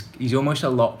 he's almost a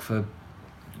lock for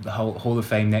the whole Hall of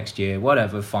Fame next year.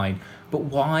 Whatever, fine. But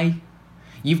why?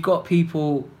 You've got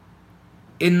people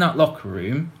in that locker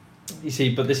room. You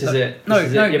see, but this is it. No.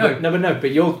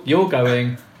 But you're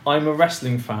going. I'm a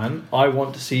wrestling fan. I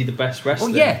want to see the best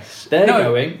wrestling. Oh yes, They're no.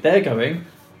 going.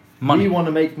 Money. We want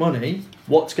to make money.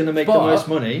 What's going to make the But- most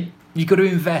money? You've got to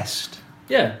invest,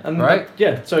 Yeah, and Right?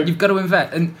 So, You've got to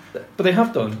invest, but they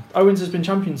have done. Owens has been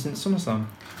champion since SummerSlam.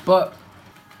 but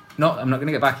I'm not going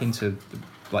to get back into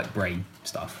like Bray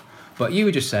stuff. But you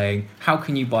were just saying, how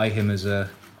can you buy him as a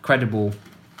credible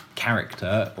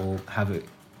character or have it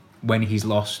when he's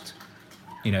lost,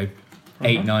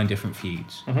 8-9 different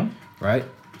feuds, right?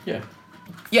 Yeah.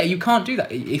 Yeah, you can't do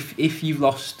that if you've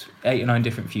lost 8 or 9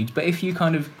 different feuds. But if you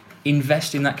kind of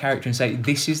invest in that character and say,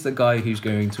 this is the guy who's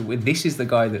going to win, this is the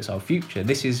guy that's our future,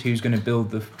 this is who's going to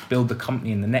build the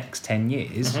company in the next 10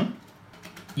 years,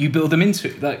 you build them into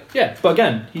it. Like, Yeah, but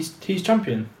again, he's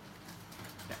champion.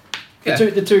 yeah.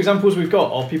 The two examples we've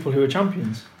got are people who are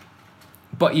champions.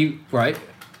 But right.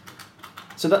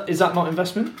 So is that not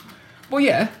investment? Well,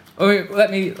 yeah.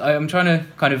 I'm trying to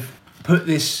kind of put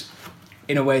this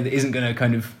in a way that isn't going to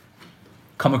kind of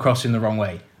come across in the wrong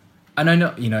way. And I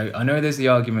know there's the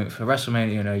argument for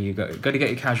WrestleMania, you got to get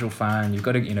your casual fan, you've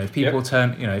got to, if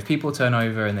people turn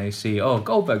over and they see, oh,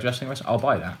 Goldberg's wrestling, I'll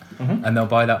buy that. And they'll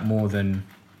buy that more than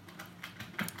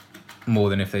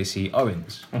if they see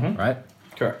Owens, right?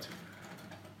 Correct.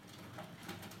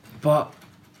 But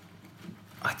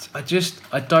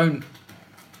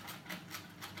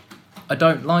I I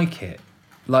don't like it.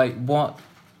 Like, what?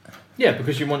 Yeah,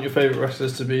 because you want your favourite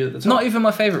wrestlers to be at the top. Not even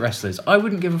my favourite wrestlers. I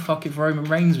wouldn't give a fuck if Roman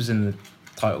Reigns was in the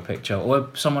title picture or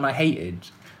someone I hated.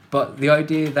 But the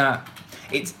idea that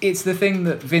it's the thing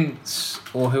that Vince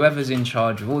or whoever's in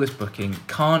charge of all this booking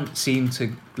can't seem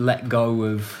to let go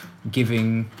of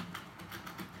giving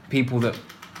people that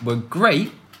were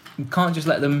great. You can't just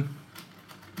let them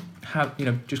have,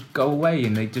 just go away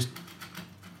and they just...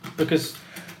 Because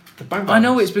the bank I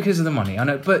know balance. it's because of the money, I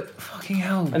know, but fucking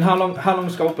hell. And how long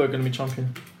is Goldberg going to be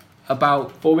champion?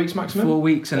 About 4 weeks maximum? 4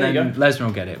 weeks, and There then you go. Lesnar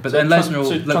will get it. But So then Lesnar will...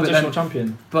 so look, but transitional then-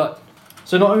 champion. But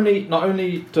So not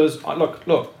only does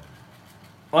look,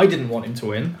 I didn't want him to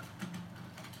win,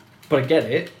 but I get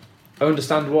it. I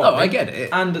understand why. Oh, I get it.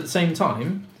 And at the same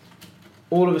time,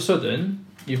 all of a sudden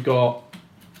you've got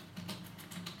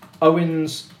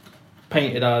Owens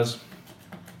painted as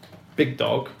big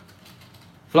dog.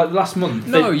 For like the last month,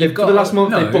 No, they you've got- for the last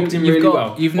month no, they booked him you've really got-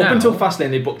 well. you've Up now- until Fastlane,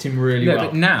 they booked him really no, well.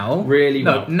 but now... Really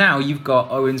well. Now you've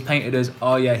got Owens painted as,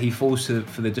 oh yeah, he falls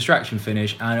for the distraction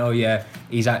finish, and oh yeah,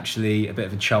 he's actually a bit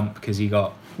of a chump because he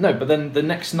got... No, but then the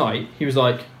next night he was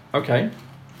like, okay,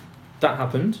 that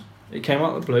happened. It came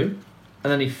out of the blue,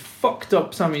 and then he fucked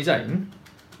up Sami Zayn.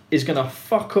 Is gonna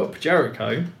fuck up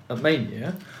Jericho at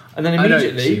Mania, and then I don't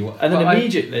immediately, see what- but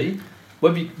I-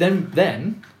 whether you,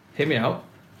 then hear me out.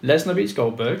 Lesnar beats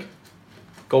Goldberg.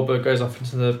 Goldberg goes off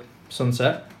into the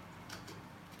sunset.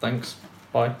 Thanks,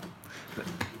 bye.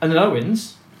 And then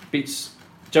Owens beats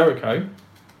Jericho, and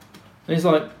he's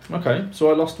like, okay,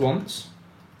 so I lost once.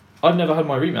 I've never had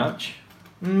my rematch.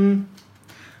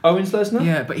 Owens Lesnar?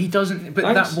 Yeah, but he doesn't... But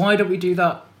Thanks. why don't we do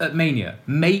that at Mania?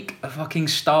 Make a fucking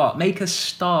star. Make a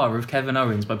star of Kevin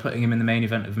Owens by putting him in the main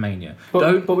event of Mania.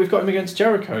 But we've got him against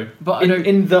Jericho. But I don't...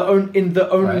 In the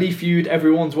only Right. feud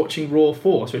everyone's watching Raw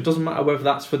for, so it doesn't matter whether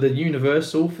that's for the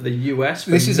Universal, for the US,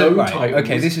 for This is no a... Right, titles.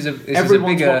 okay, this is a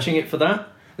Everyone's bigger... watching it for that.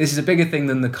 This is a bigger thing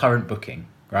than the current booking,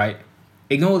 right?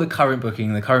 Ignore the current booking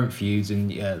and the current feuds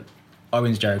and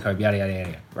Owens, Jericho, yada, yada,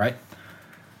 yada, right?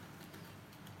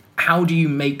 How do you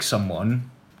make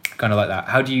someone kind of like that?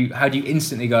 How do you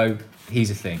instantly go, he's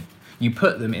a thing? You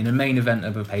put them in a main event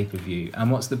of a pay-per-view,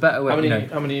 and what's the better way?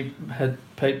 How many head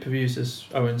pay-per-views has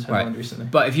Owens headlined recently?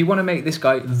 But if you want to make this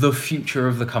guy the future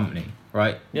of the company,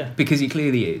 right? Yeah. Because he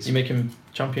clearly is. You make him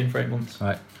champion for 8 months.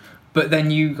 Right. But then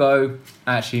you go,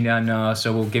 actually, no,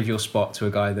 so we'll give your spot to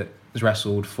a guy that has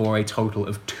wrestled for a total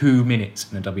of 2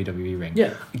 minutes in a WWE ring.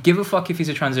 Yeah. Give a fuck if he's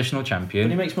a transitional But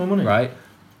champion. he makes more money. Right?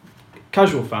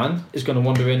 Casual fan is going to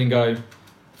wander in and go,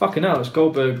 fucking hell, it's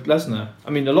Goldberg Lesnar. I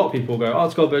mean, a lot of people go, oh,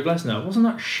 it's Goldberg Lesnar. Wasn't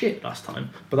that shit last time?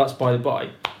 But that's by the by.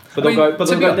 But they'll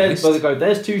go,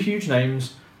 there's two huge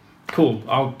names. Cool,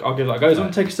 I'll give that a go. Is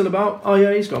Right. Take still about? Oh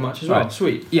yeah, he's got a match as well. Right.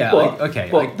 Sweet. Yeah, But,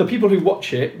 But the people who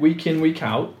watch it week in, week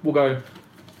out will go,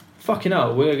 fucking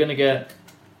hell, we're going to get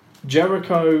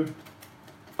Jericho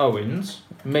Owens,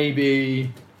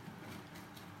 maybe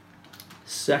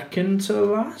second to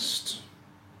last.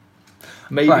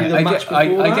 Maybe the match before I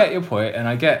that. get your point, and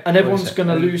I get... And everyone's what going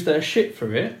to you're saying. lose their shit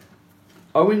for it.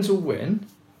 Owens will win.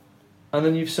 And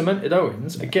then you've cemented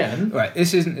Owens again. Right,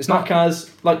 this isn't... It's Back not...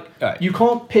 as, like, Right. you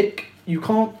can't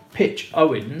pitch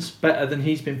Owens better than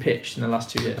he's been pitched in the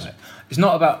last 2 years. Right. It's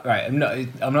not about... Right, I'm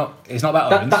not... It's not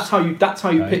about Owens. That's how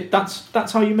you Right. pick.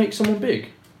 That's how you make someone big.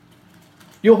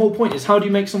 Your whole point is, how do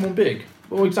you make someone big?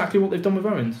 Well, exactly what they've done with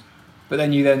Owens. But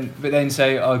then you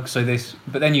say, oh, so this...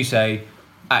 But then you say,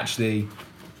 actually,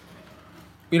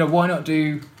 why not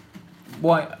do...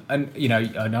 Why... And,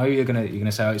 I know you're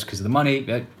gonna say, oh, it's because of the money,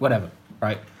 whatever,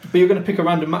 right? But you're going to pick a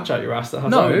random match out your ass that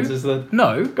has Owens as the...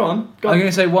 No. Go on. I'm going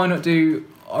to say, why not do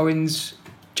Owens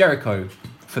Jericho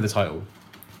for the title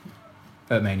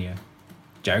at Mania?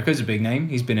 Jericho's a big name.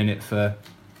 He's been in it for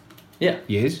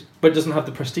years. But it doesn't have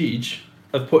the prestige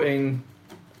of putting...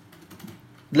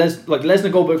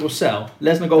 Lesnar Goldberg will sell.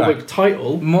 Lesnar Goldberg Right.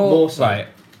 title more so. Right.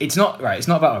 It's not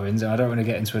about Owens, and I don't want to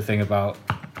get into a thing about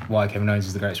why Kevin Owens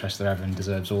is the greatest wrestler ever and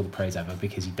deserves all the praise ever,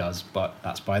 because he does, but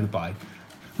that's by the by.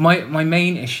 My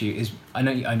main issue is, I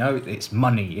know it's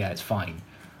money, yeah, it's fine.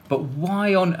 But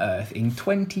why on earth in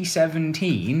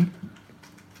 2017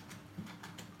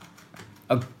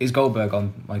 is Goldberg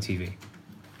on my TV?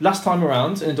 Last time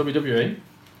around in WWE,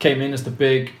 came in as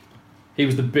he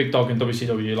was the big dog in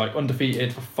WCW, like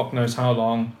undefeated for fuck knows how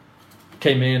long.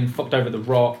 Came in, fucked over The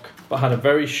Rock, but had a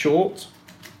very short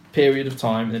period of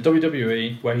time in the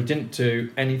WWE where he didn't do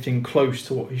anything close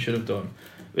to what he should have done.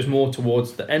 It was more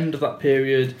towards the end of that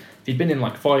period. If he'd been in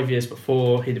like 5 years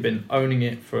before, he'd have been owning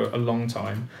it for a long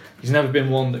time. He's never been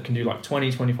one that can do like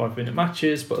 20, 25 minute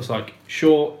matches, but it's like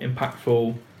short,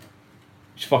 impactful.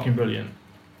 He's fucking brilliant.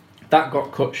 that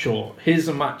got cut short. Here's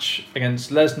a match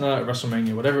against Lesnar at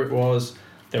WrestleMania, whatever it was.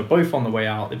 They were both on the way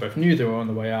out. They both knew they were on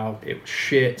the way out. It was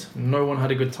shit. No one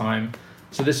had a good time.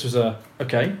 So this was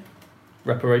okay,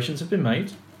 reparations have been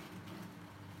made.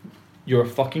 You're a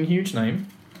fucking huge name.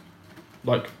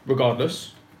 Like,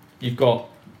 regardless. You've got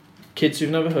kids who've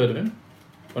never heard of him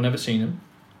or never seen him.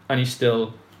 And he's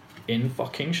still in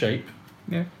fucking shape.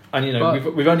 Yeah. And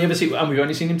we've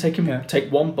only seen him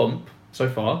take one bump so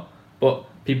far. But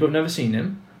people have never seen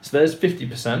him. So there's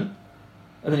 50%. And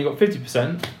then you've got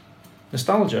 50%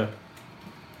 nostalgia.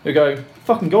 We go,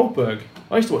 fucking Goldberg.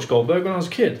 I used to watch Goldberg when I was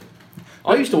a kid.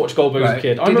 I used to watch Goldberg as a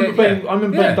kid. I remember playing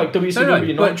like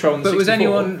WCW Nitro on the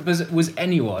 64. But was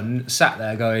anyone sat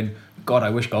there going, God,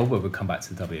 I wish Goldberg would come back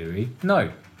to the WWE?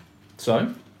 No.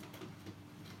 So?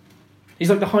 He's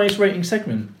like the highest rating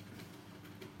segment.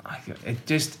 It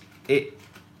doesn't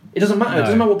matter. No. It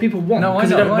doesn't matter what people want because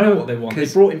they don't know what they want. They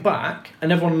brought him back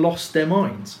and everyone lost their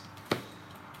minds.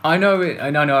 I know it.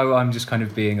 I know I'm just kind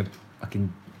of being a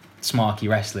fucking smarky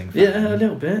wrestling fan. Yeah, a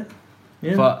little bit.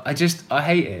 Yeah. But I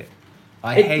hate it.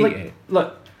 I hate it.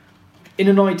 Like, in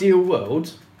an ideal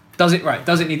world... Does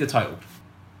it need the title?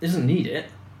 It doesn't need it.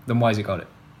 Then why has it got it?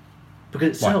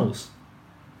 Because it sells.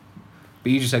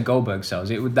 But you just said Goldberg sells.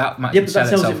 That match would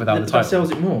sell itself without the title. That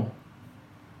sells it more.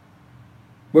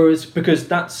 Whereas,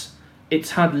 because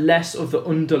it's had less of the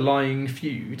underlying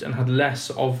feud and had less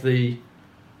of the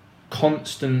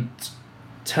constant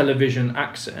television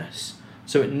access,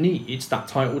 so it needs that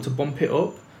title to bump it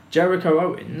up. Jericho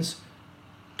Owens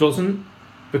doesn't,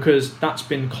 because that's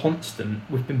been constant.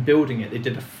 We've been building it. They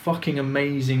did a fucking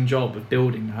amazing job of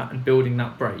building that and building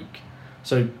that break.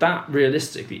 So that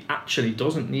realistically actually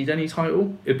doesn't need any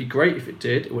title. It'd be great if it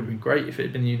did. It would have been great if it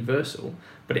had been Universal.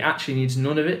 But it actually needs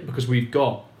none of it because we've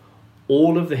got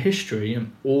all of the history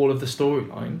and all of the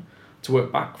storyline to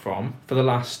work back from for the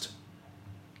last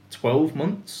 12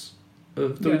 months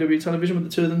of WWE television with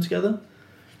the two of them together.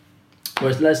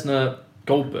 Whereas Lesnar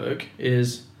Goldberg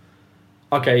is,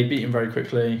 okay, he beat him very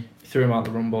quickly, threw him out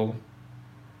the Rumble,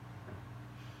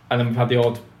 and then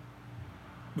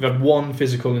we've had one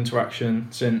physical interaction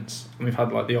since, and we've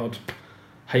had like the odd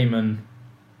Heyman,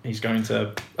 he's going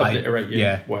to obliterate you.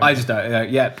 Yeah, I just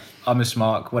don't. I'm a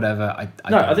smart, whatever.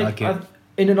 I think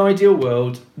in an ideal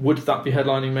world, would that be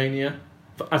headlining Mania?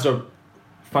 As a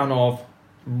fan of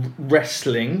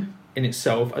wrestling in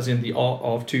itself, as in the art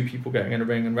of two people getting in a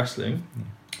ring and wrestling,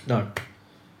 no.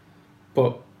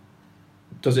 But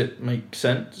does it make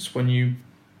sense when you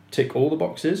tick all the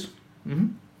boxes?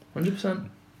 100%.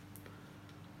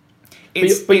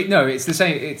 It's the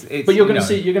same. It's but you're going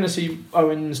to see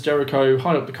Owens, Jericho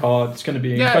high up the card. It's going to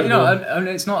be incredible. And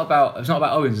it's not about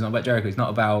Owens. It's not about Jericho. It's not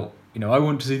about I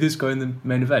want to see this guy in the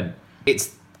main event.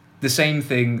 It's the same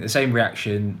thing, the same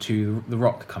reaction to The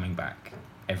Rock coming back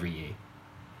every year.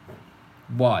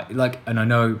 Why? And I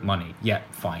know money. Yeah,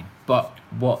 fine. But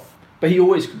what?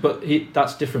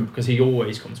 That's different because he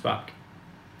always comes back.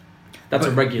 That's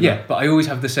a regular. Yeah, but I always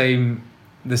have the same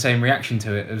reaction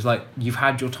to it. It was like, you've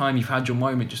had your time, you've had your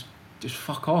moment, just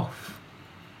fuck off.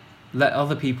 Let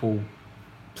other people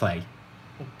play.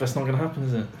 That's not going to happen,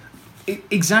 is it?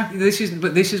 Exactly. This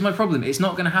is my problem. It's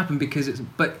not going to happen because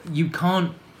but you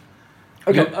can't.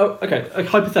 Okay. Okay.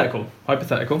 Hypothetical.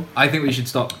 I think we should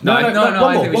stop. No.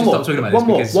 I think we should stop talking about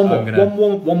this.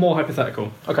 One more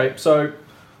hypothetical. Okay, so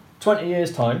 20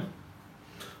 years time,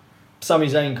 Sami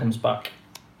Zayn comes back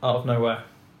out of nowhere.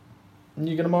 And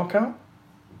you're going to mark out?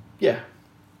 Yeah.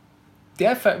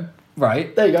 Yeah,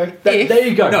 right. There you go. There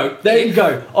you go. No. There you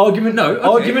go. Argument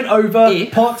over.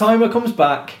 Part-timer comes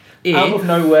back. Out of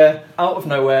nowhere.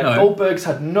 No. Goldberg's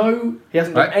had he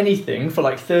hasn't done anything for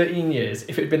like 13 years.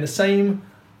 If it had been the same,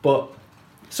 but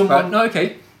someone... Right. No,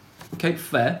 okay. Okay,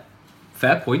 fair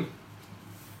point.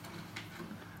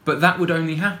 But that would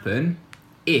only happen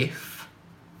if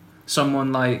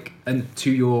someone and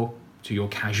to your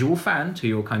casual fan, to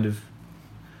your kind of...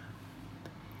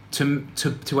 To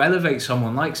elevate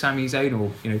someone like Sami Zayn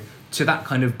or, to that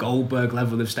kind of Goldberg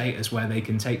level of status where they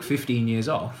can take 15 years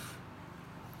off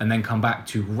and then come back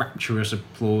to rapturous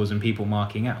applause and people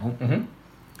marking out,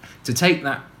 to take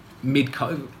that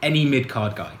any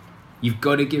mid-card guy, you've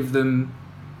got to give them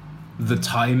the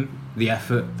time, the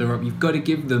effort, you've got to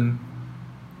give them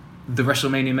the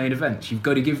WrestleMania main events, you've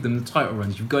got to give them the title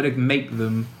runs, you've got to make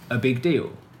them a big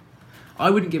deal.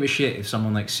 I wouldn't give a shit if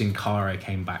someone like Sin Cara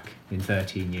came back in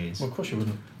 13 years. Well, of course you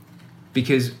wouldn't.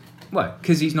 Because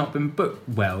he's not been booked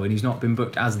well and he's not been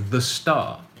booked as the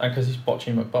star. And because he's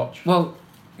Botchy McBotch.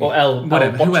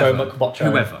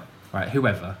 Whoever. Right,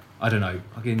 whoever. I don't know.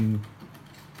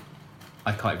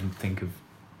 I can't even think of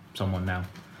someone now.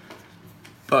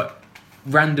 But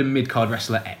random mid-card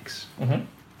wrestler X. Mhm.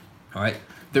 All right.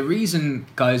 The reason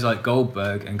guys like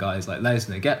Goldberg and guys like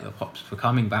Lesnar get the pops for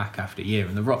coming back after a year,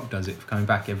 and The Rock does it for coming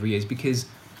back every year, is because,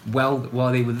 well,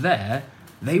 while they were there,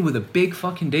 they were the big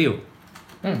fucking deal.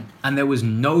 And there was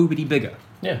nobody bigger,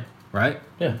 Yeah. right?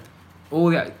 Yeah.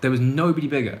 There was nobody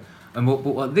bigger. And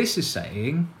what this is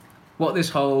saying, what this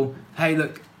whole, hey,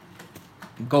 look,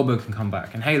 Goldberg can come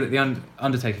back, and hey, look, the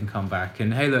Undertaker can come back,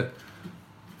 and hey, look,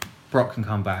 Brock can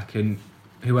come back, and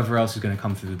whoever else is going to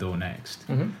come through the door next.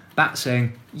 Mm-hmm. That's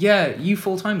saying, yeah, you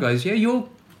full-time guys, yeah,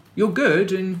 you're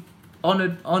good, and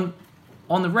on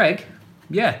the reg,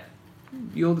 yeah,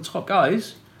 you're the top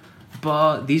guys,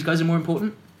 but these guys are more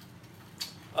important.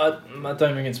 I don't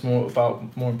think it's more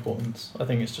about more importance. I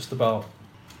think it's just about...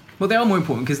 Well, they are more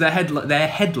important because they're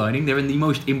headlining. They're in the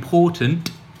most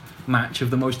important match of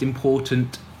the most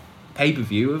important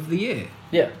pay-per-view of the year.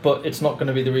 Yeah, but it's not going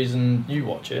to be the reason you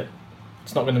watch it.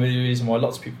 It's not going to be the reason why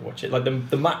lots of people watch it. Like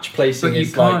the match placing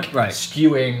is like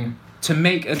skewing... To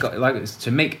make a guy like this,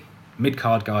 to make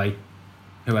mid-card guy,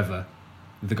 whoever,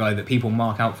 the guy that people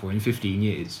mark out for in 15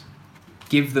 years,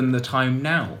 give them the time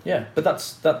now. Yeah, but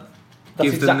that's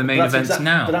give them the main events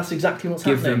now. But that's exactly what's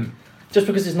happening. Just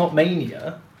because it's not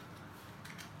Mania,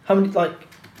 how many, like,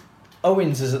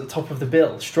 Owens is at the top of the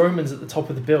bill, Strowman's at the top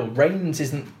of the bill, Reigns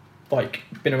isn't, like,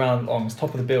 been around long, is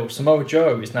top of the bill, Samoa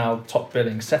Joe is now top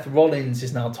billing, Seth Rollins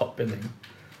is now top billing.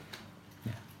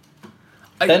 Yeah.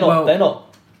 They're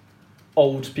not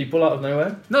old people out of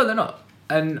nowhere. No, they're not.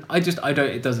 And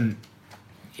it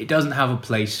doesn't have a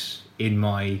place in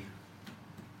my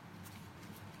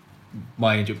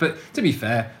enjoy. But to be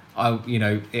fair,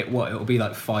 it'll be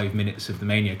like 5 minutes of the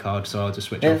Mania card, so I'll just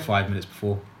switch off 5 minutes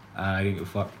before. I didn't give a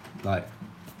fuck. Like,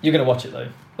 you're gonna watch it though.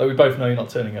 Like, we both know you're not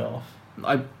turning it off.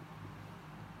 I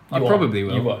probably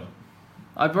will. You won't.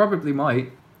 I probably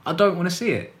might. I don't want to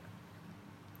see it.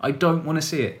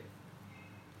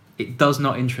 It does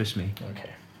not interest me.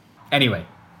 Okay. Anyway,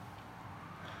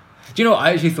 do you know what?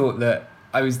 I actually thought that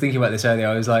I was thinking about this earlier.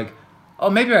 I was like, oh,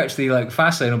 maybe actually like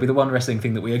Fastlane will be the one wrestling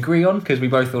thing that we agree on because we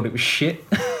both thought it was shit.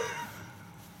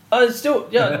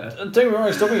 Don't get me wrong,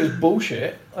 I still think it was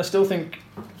bullshit. I still think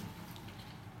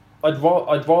I'd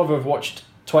rather have watched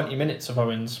 20 minutes of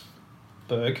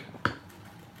Owensburg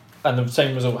and the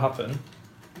same result happen.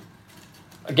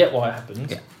 I get why it happened.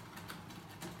 Yeah.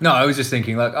 No, I was just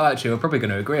thinking like, oh, actually, we're probably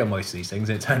going to agree on most of these things.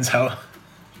 And it turns out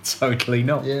totally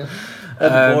not. Yeah.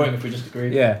 That'd be boring if we just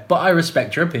agreed. Yeah, but I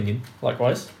respect your opinion.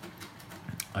 Likewise.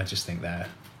 I just think that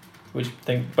we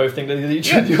both think that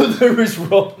each other is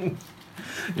wrong.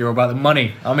 You're all about the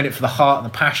money. I'm in it for the heart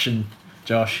and the passion,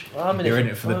 Josh. You're in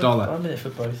it for the dollar. I'm in it for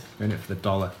both. You're in it for the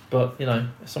dollar. But,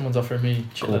 if someone's offering me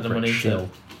a shitload of money to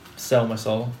sell my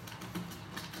soul.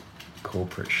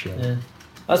 Corporate shill. Yeah.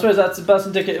 I suppose that's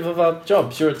indicative of our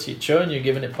jobs. You're a teacher and you're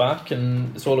giving it back,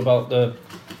 and it's all about the,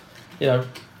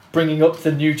 bringing up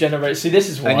the new generation. See, this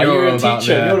is why you're a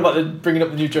teacher. You're all about bringing up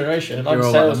the new generation. And I'm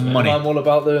a salesman. And I'm all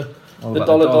about the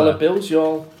dollar bills.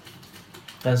 You're,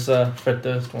 as Fred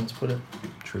Durst wants to put it.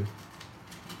 True.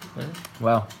 Yeah.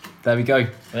 Well, there we go.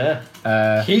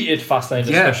 Yeah. Heated Fastlane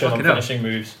discussion on finishing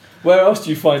moves. Where else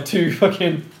do you find two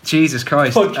fucking Jesus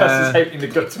Christ podcasters hating the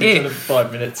guts of each other for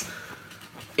 5 minutes?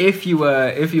 If you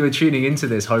were tuning into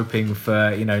this hoping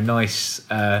for nice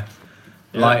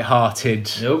light-hearted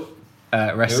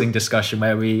wrestling discussion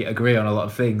where we agree on a lot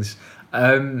of things,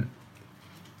 I'm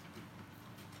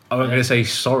not going to say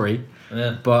sorry,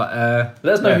 but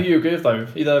let us know who you agree with though.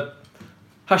 Either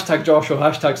hashtag Josh or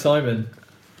hashtag Simon.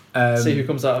 See who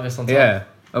comes out of this on top. Yeah.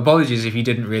 Apologies if you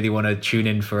didn't really want to tune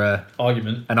in for an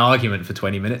argument for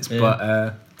 20 minutes,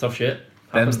 but tough shit.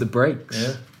 Them's the breaks.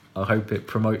 Yeah. I hope it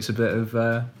promotes a bit of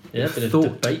bit thought.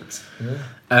 of debate.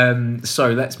 Yeah.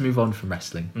 So let's move on from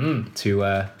wrestling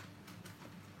to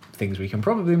things we can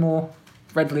probably more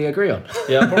readily agree on.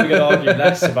 Yeah, I'm probably going to argue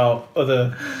less about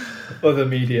other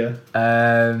media.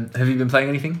 Have you been playing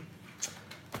anything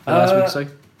the last week or so?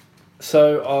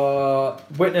 So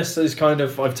Witness is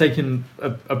I've taken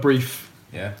a brief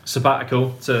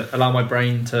sabbatical to allow my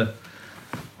brain to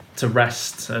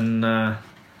rest and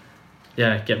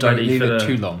get Don't ready leave for it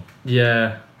too long.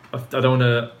 Yeah, I don't want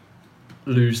to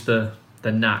lose the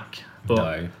knack,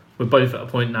 but we're both at a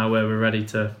point now where we're ready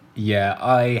to. Yeah,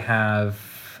 I have.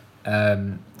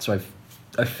 So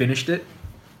I've finished it.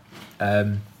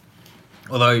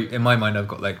 Although in my mind I've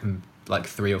got like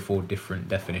 3 or 4 different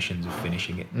definitions of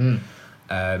finishing it.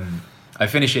 I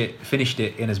finished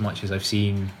it in as much as I've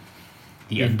seen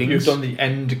the endings. You've done the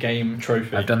end game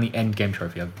trophy. I've done the end game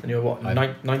trophy. And you're what,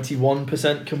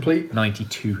 91% complete?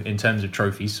 92 in terms of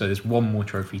trophies. So there's one more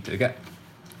trophy to get.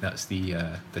 That's the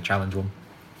challenge one.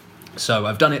 So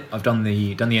I've done it. I've done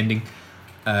the ending,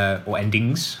 or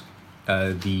endings.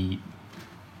 The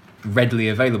readily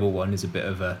available one is a bit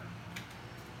of a,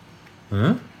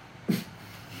 huh?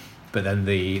 But then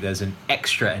there's an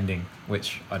extra ending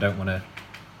which I don't want to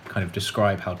kind of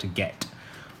describe how to get,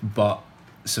 but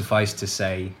suffice to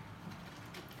say,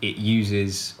 it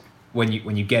uses when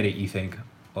you get it, you think,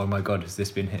 oh my god, has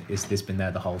this been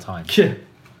there the whole time? Yeah.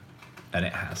 And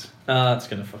it has. That's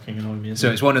gonna fucking annoy me. So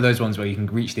it's one of those ones where you can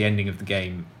reach the ending of the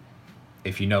game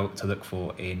if you know what to look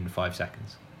for in 5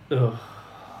 seconds. Ugh,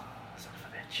 son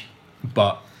of a bitch.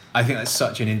 But I think that's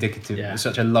such an indicative, Yeah.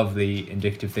 such a lovely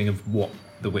indicative thing of what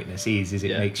The Witness is it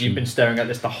makes You've been staring at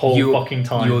this the whole fucking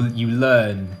time. You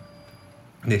learn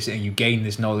this and you gain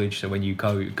this knowledge, so when you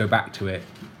go back to it,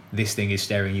 this thing is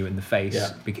staring you in the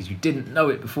face because you didn't know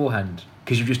it beforehand,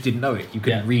 because you just didn't know it. You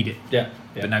couldn't read it. Yeah.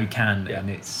 But now you can, Yeah. and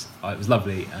it was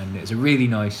lovely, and it's a really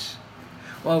nice,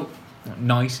 well, not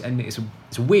nice, and it's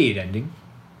a weird ending,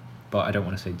 but I don't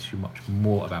want to say too much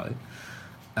more about it.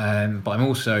 But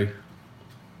I'm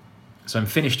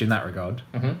finished in that regard.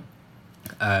 Mm-hmm.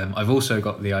 I've also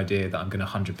got the idea that I'm going to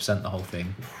 100% the whole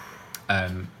thing,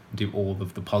 do all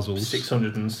of the puzzles.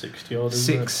 660 odd.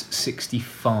 isn't it?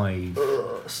 665,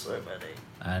 Ugh, so many.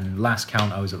 and last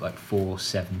count I was at like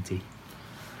 470.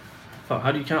 Fuck,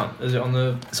 how do you count? Is it on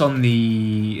the? It's on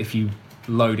the, if you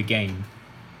load a game,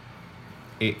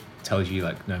 it tells you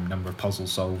like the number of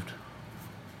puzzles solved.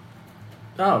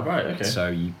 Oh right, okay.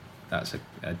 So that's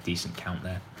a decent count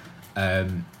there.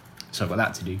 So I've got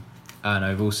that to do, and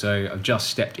I've just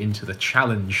stepped into the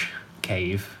challenge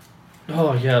cave.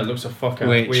 Oh yeah, it looks a fucker.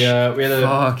 Which We had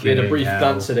a brief hell.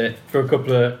 glance at it for a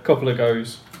couple of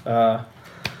goes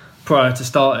prior to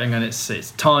starting, and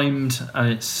it's timed, and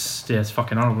it's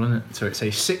fucking horrible, isn't it? So it's a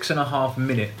 6.5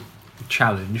 minute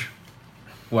challenge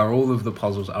where all of the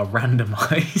puzzles are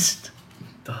randomized.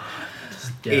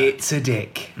 Yeah. It's a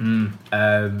dick.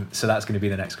 Mm. So that's going to be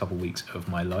the next couple of weeks of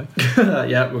my life.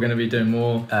 Yeah, we're going to be doing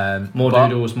more But-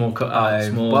 doodles, more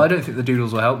cutouts, more. Well, I don't think the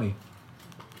doodles will help me.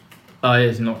 Oh, yeah,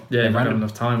 it's not. Yeah, They're you're not got random.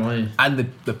 enough time, are you? And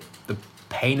the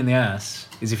pain in the ass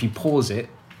is if you pause it,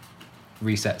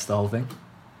 resets the whole thing.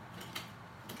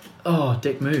 Oh,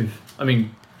 dick move. I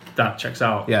mean, that checks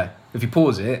out. Yeah. If you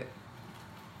pause it,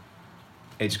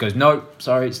 it just goes, no,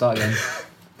 sorry, start again.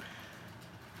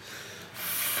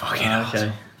 Fucking hell.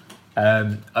 Okay.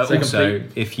 So Also,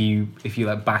 complete- if you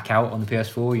like back out on the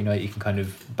PS4, you can kind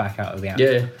of back out of the app.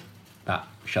 Yeah. That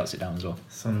shuts it down as well.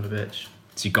 Son of a bitch.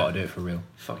 So you got to do it for real.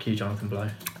 Fuck you, Jonathan Blow.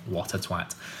 What a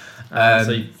twat.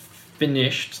 So you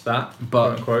finished that,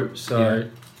 but- quote unquote. So Yeah.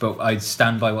 But I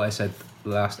stand by what I said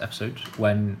last episode.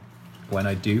 When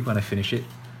I finish it,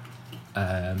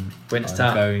 Witness I'm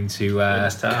tap. going to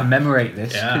Witness tap. commemorate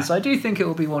this, Yeah. because I do think it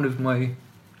will be one of my.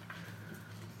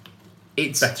 Better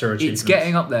It's achievements.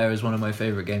 getting up there as one of my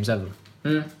favourite games ever.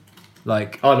 Mm.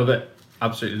 Like, I love it.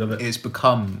 Absolutely love it. it's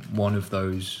become one of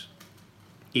those.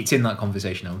 It's in that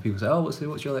conversation now when people say, "Oh,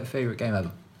 what's your like favourite game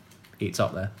ever?" It's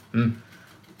up there. Mm.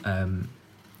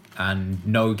 And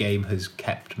no game has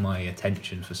kept my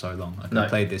attention for so long. I No.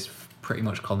 played this pretty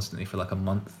much constantly for like a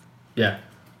month. Yeah,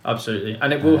 absolutely.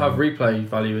 And it will have replay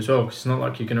value as well, because it's not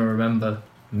like you're going to remember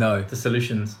No. the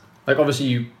solutions. Like,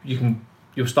 obviously,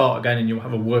 you'll start again and you'll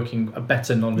have a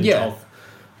better knowledge Yeah. of.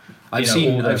 I've you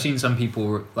know, all the- I've seen some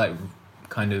people like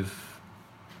kind of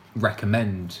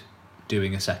recommend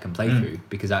doing a second playthrough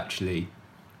because actually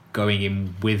going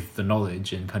in with the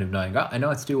knowledge and kind of knowing, I know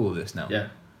how to do all this now. Yeah,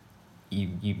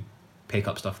 You pick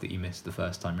up stuff that you missed the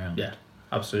first time round. yeah,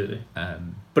 absolutely.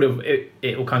 Um, But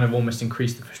it will kind of almost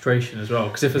increase the frustration as well,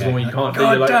 because if there's Yeah. one you can't do,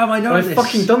 God you're like, damn, I know I've this.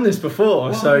 fucking done this before,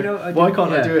 Why so don't I why do-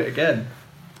 can't I yeah. do it again?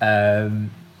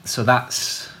 so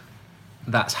that's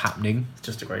happening. It's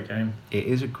just a great game. It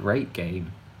is a great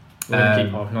game. We're going to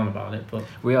keep harping on about it, but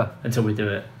We are. until we do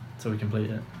it, until we complete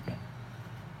it.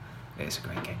 It's a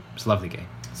great game. It's a lovely game.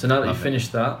 So now that Love you've it.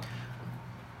 finished that,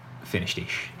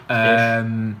 Finished-ish.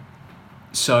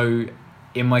 So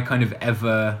in my kind of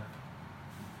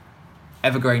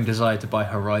evergreen desire to buy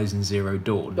Horizon Zero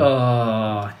Dawn,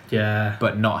 yeah.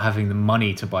 but not having the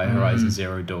money to buy Horizon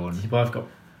Zero Dawn. Well, I've got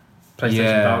PlayStation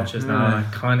Yeah. vouchers now, and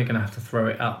I'm kind of going to have to throw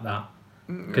it at that,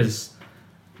 because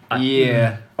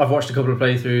Yeah. I've watched a couple of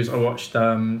playthroughs. I watched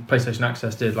PlayStation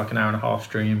Access did like an hour and a half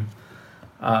stream.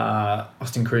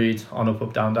 Austin Creed on Up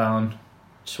Up Down Down,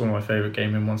 just one of my favourite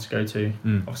gaming ones to go to.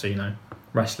 Obviously,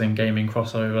 wrestling gaming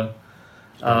crossover.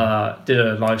 Did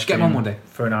a live Just get stream them on one day.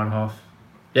 for an hour and a half.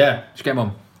 Yeah, Just get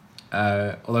them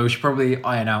on. Although we should probably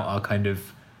iron out our kind of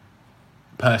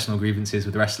personal grievances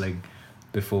with wrestling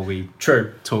before we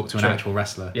true. talk to an True. actual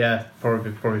wrestler. Yeah,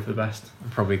 probably for the best.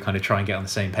 Probably kind of try and get on the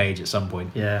same page at some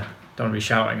point. Yeah, don't want to be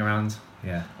shouting around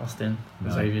Yeah. Austin or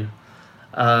No. Xavier.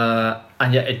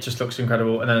 And yeah, it just looks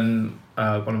incredible. And then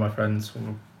one of our friends,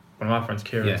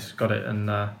 Kieran's got it,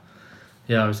 and I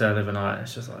was there the other night.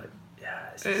 It's just like,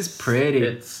 It's pretty.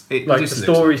 It like the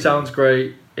story sounds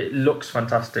great. It looks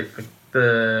fantastic.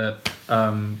 The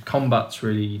combat's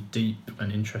really deep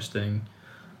and interesting.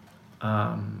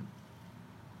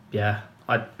 Yeah.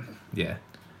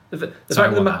 The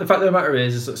fact of the matter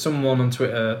is that someone on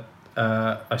Twitter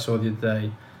I saw the other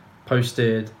day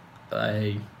posted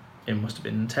it must have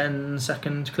been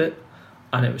 10-second clip,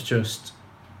 and it was just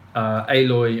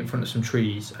Aloy in front of some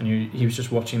trees, and he was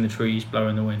just watching the trees blow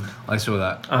in the wind. I saw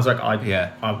that. I was like, I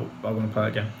want to play it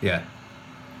again. Yeah.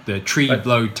 The tree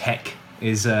blow tech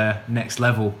is next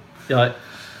level. Yeah,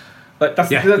 that's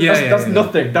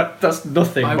nothing. That's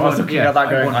nothing. I was looking at that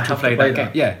going, I have to play that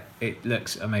game. Yeah, it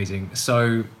looks amazing.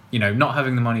 So, not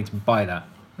having the money to buy that,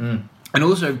 and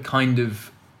also kind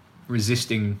of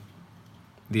resisting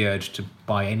the urge to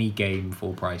buy any game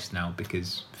full price now,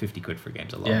 because 50 quid for a game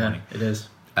is a lot of money. It is.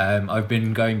 I've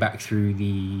been going back through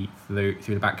the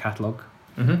back catalogue,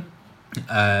 and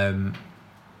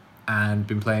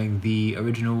been playing the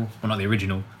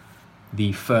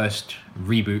first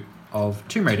reboot of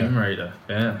Tomb Raider. Tomb Raider,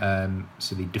 yeah.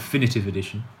 So the definitive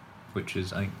edition, which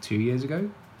was I think 2 years ago,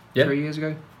 3 years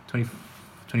ago,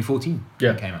 2014.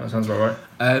 Yeah, it came out. That sounds about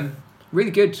right.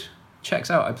 Really good. Checks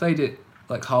out. I played it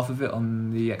like half of it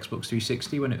on the Xbox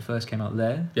 360 when it first came out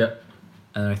there. Yeah.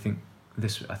 And I don't think it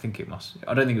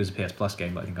was a PS Plus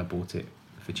game, but I think I bought it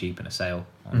for cheap in a sale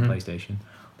on PlayStation.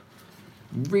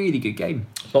 Really good game.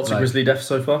 Lots of grisly deaths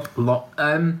so far?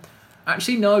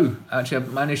 Actually, no. Actually,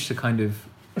 I've managed to kind of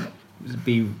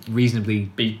be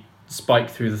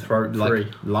spiked through the throat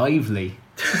lively.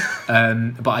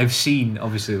 But I've seen,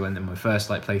 obviously, when in my first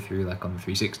playthrough on the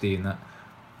 360 and that,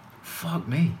 fuck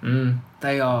me.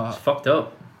 They are... It's fucked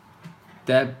up.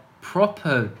 They're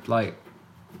proper,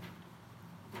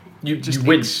 You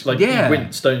wince, you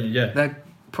wince, don't you? Yeah. They're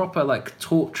proper,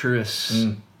 torturous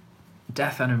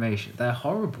death animation. They're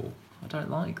horrible. I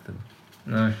don't like them.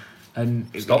 No. And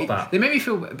Stop that. They make me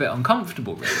feel a bit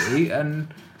uncomfortable, really,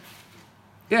 and...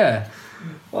 Yeah.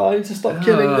 Oh, I need to stop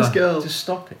killing this girl. Just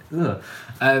stop it.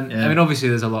 I mean, obviously,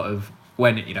 there's a lot of...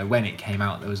 When it came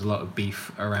out, there was a lot of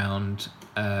beef around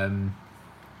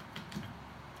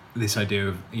this idea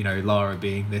of, Lara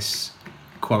being this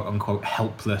quote-unquote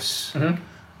helpless...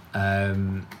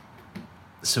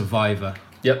 survivor.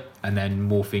 Yep. And then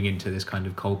morphing into this kind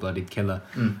of cold-blooded killer.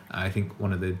 I think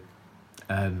one of the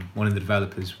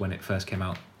developers, when it first came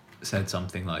out, said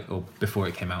something or before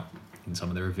it came out in some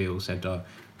of the reveals, said,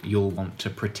 "You'll want to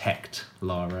protect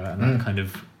Lara," and that kind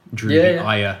of drew the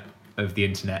ire of the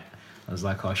internet. I was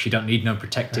like, "Oh, she don't need no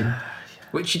protecting,"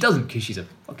 which she doesn't, because she's a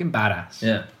fucking badass.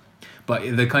 Yeah.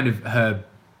 But the kind of her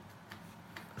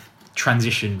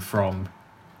transition from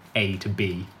A to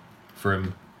B,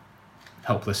 from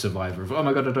helpless survivor of, oh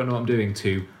my god, I don't know what I'm doing,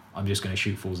 to I'm just going to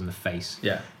shoot fools in the face,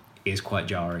 is quite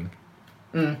jarring.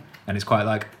 And it's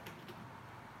quite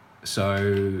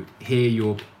so here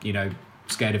you're,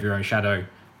 scared of your own shadow,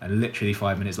 and literally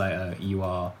 5 minutes later you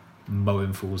are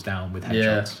mowing fools down with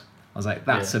headshots. I was like,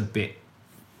 that's a bit,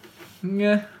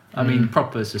 I mean,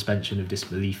 proper suspension of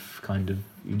disbelief, kind of.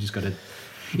 You just got to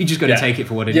take it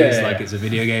for what it is. It's a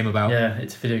video game about... Yeah,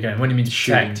 it's a video game. When he means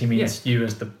protect, he means you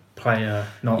as the player,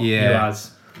 not you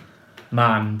as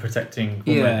man protecting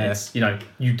woman. It's,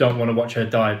 you don't want to watch her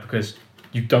die because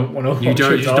you don't want to watch her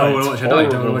die. You just don't want to watch her die. You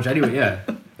don't want to watch anyway,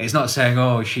 It's not saying,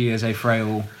 oh, she is a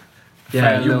frail you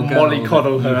little girl,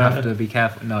 mollycoddle her. You have to be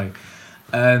careful. No.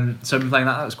 So I've been playing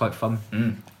that. That was quite fun.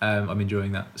 I'm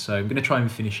enjoying that. So I'm going to try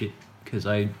and finish it, because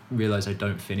I realise I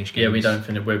don't finish games. Yeah, we don't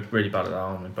finish. We're really bad at that,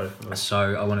 aren't we, both of us?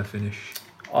 So I want to finish.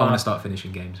 I want to start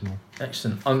finishing games more.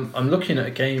 Excellent. I'm looking at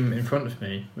a game in front of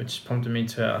me, which prompted me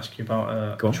to ask you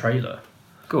about a trailer.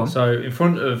 Go on. So in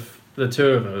front of the two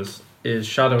of us is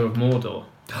Shadow of Mordor.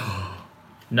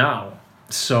 Now.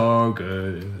 So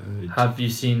good. Have you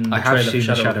seen the I trailer have seen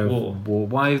for Shadow of War?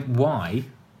 Why,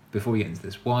 before we get into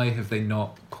this, why have they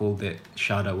not called it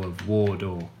Shadow of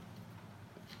Mordor?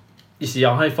 You see,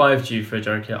 I high-fived you for a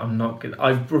joke here. I'm not good.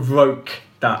 I broke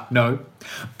that. No.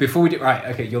 Before we do... Right,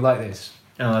 okay, you'll like this.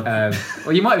 Well,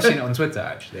 you might have seen it on Twitter,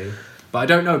 actually. But I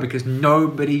don't know, because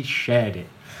nobody shared it.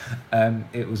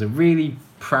 It was a really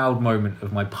proud moment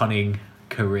of my punning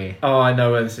career. Oh, I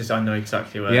know where this is. I know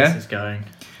exactly where this is going.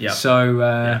 Yeah.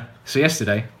 So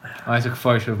yesterday, I took a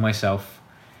photo of myself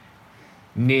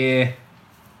near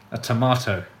a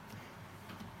tomato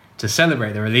to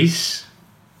celebrate the release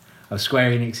of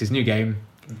Square Enix's new game,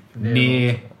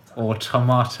 Nier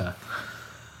Automata.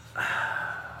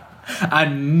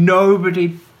 And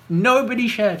nobody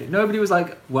shared it. Nobody was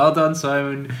like, well done,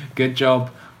 Simon, good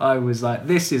job. I was like,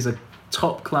 this is a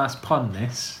top class pun,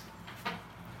 this.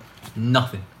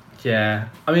 Nothing. Yeah,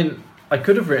 I mean, I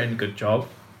could have written good job,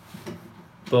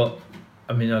 but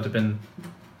I mean, I'd have been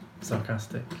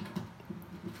sarcastic.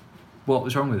 What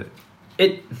was wrong with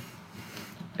it?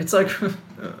 It's like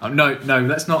Oh, no,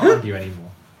 let's not argue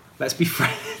anymore. Let's be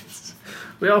friends.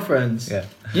 we are friends. Yeah.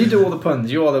 You do all the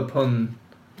puns. You are the pun.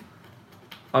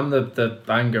 I'm the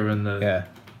banger and the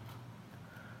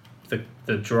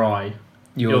the dry.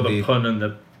 You're the pun and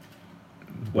the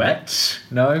wet.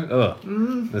 No.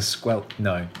 Ugh. The squelch.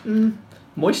 No.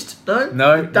 Moist. No.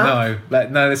 No. Damp?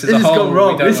 No. This is This a has whole. gone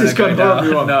wrong. we don't This has wanna go gone down.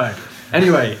 horribly wrong. No.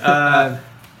 Anyway,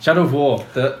 Shadow of War.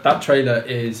 That trailer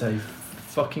is a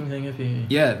fucking thing of you.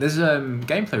 Yeah, there's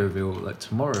gameplay reveal like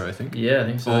tomorrow, I think. Yeah, I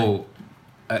think so. Or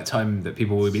at the time that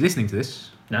people will be listening to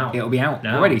this, Now. it'll be out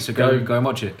Now. already. So go Go. and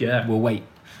watch it. Yeah. We'll wait.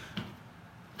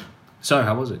 So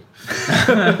how was it?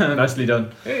 Nicely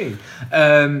done. Hey.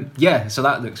 Yeah, so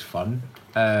that looks fun.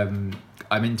 I'm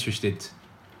interested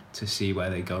to see where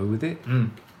they go with it.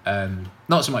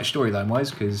 Not so much storyline wise,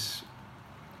 because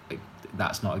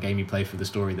that's not a game you play for the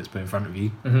story that's put in front of you.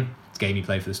 Mm-hmm. It's a game you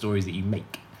play for the stories that you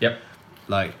make. Yep.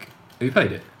 Like, have you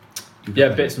played it? Yeah,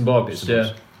 bits and bobs. Bits and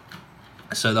Yeah.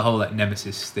 bobs. So the whole like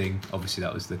Nemesis thing, obviously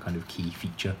that was the kind of key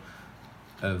feature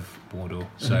of Mordor.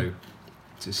 So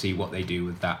to see what they do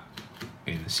with that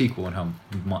in the sequel and how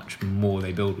much more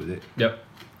they build with it, Yep.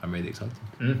 I'm really excited.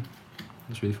 Mm.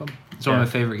 It's really fun. It's one of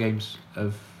my favourite games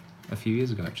of a few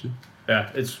years ago, actually. Yeah,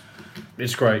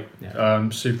 it's great. Yeah.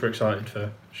 I'm super excited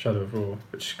for Shadow of War,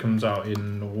 which comes out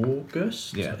in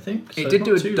August. Yeah. I think It So did not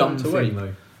do a too dumb long to thing wait.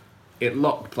 though. It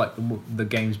locked like the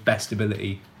game's best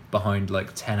ability behind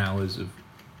like 10 hours of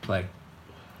play.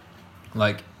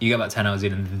 Like you get about 10 hours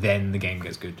in and then the game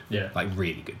gets good. Yeah. Like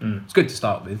really good. Mm. It's good to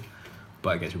start with,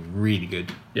 but it gets really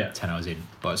good Yeah. 10 hours in.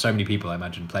 But so many people I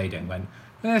imagine played it and went,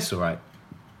 it's alright.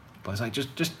 But it's like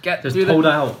just get Just through hold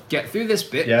out. get through this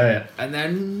bit. Yeah. And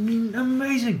then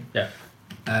amazing. Yeah.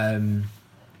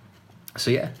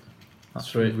 So yeah. That's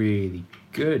Sweet. really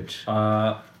good.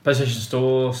 PlayStation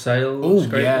Store sales. Oh,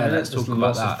 great yeah, minute. let's There's talk about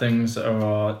lots that. of things that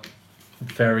are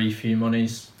very few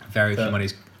monies. Very few But-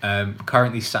 monies.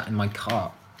 Currently sat in my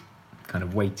cart, kind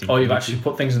of waiting. Oh, for you've me actually to-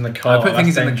 put things in the cart. I put That's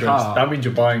things in the dangerous. cart. That means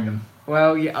you're buying them.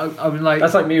 Well, yeah, I'm like.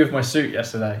 That's like me with my suit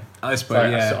yesterday. I It's suppose,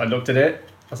 like, yeah. so I looked at it.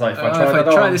 I was like, if I If try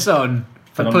that try on, this on,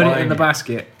 if I then I'm put it in buying the it.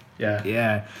 basket, yeah,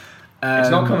 yeah. it's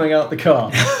not coming out the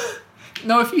cart.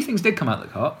 No, a few things did come out the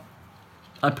cart.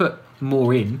 I put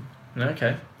more in.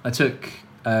 Okay. I took.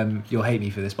 You'll hate me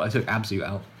for this, but I took Abzu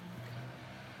out.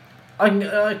 I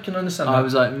can understand that. I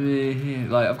was like,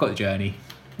 I've got the Journey.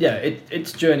 Yeah,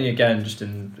 it's Journey again, just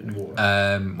in water.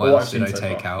 What What else I've did I seen so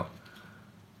take far.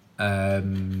 out?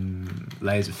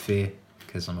 Layers of Fear,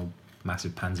 because I'm a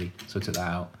massive pansy, so I took that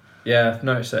out. Yeah, I've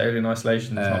noticed that Alien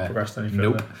Isolation has not progressed any further.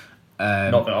 Nope.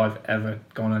 Not that I've ever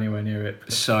gone anywhere near it.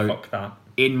 because So- fuck that.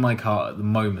 In my cart at the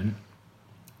moment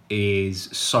is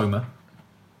Soma.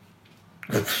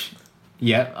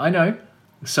 Yeah, I know.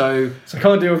 So So I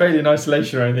can't deal with Alien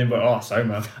Isolation or anything, but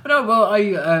Soma. no, well,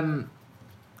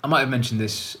 I might have mentioned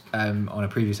this on a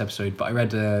previous episode, but I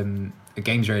read a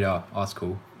Games Radar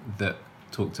article that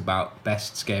talked about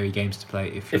best scary games to play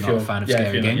if you're not a fan of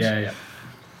scary games.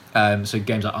 So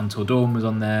games like Until Dawn was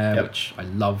on there, Yep. which I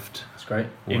loved. It's great.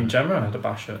 One. Even Gemma had a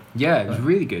bash it. Yeah, it was Right.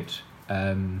 really good.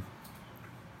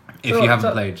 If you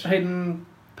haven't played Hayden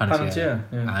Panettiere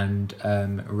yeah.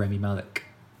 and Remy Malek,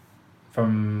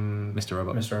 From Mr.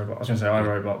 Robot, Mr. Robot. I was going to say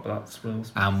iRobot, but that's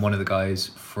Will's. and one of the guys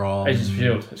from Agents of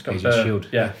S.H.I.E.L.D. It's got Agents of S.H.I.E.L.D.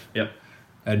 Yeah, yep.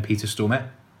 and Peter Stormare.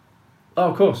 Oh,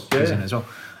 of course. Yeah. He's in it as well.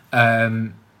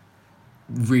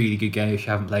 Really good game if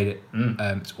you haven't played it.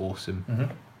 Mm. It's awesome.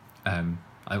 Mhm.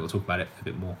 I will talk about it a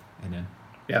bit more in a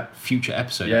Yeah. future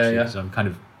episode. Yeah, actually, yeah. because I'm kind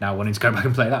of now wanting to go back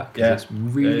and play that because Yeah. it's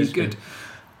really it's good.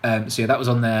 So yeah, that was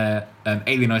on there.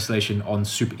 Alien Isolation on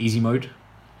super easy mode,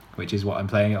 which is what I'm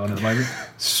playing it on at the moment.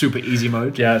 Super easy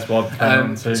mode. Yeah, it's what I'm playing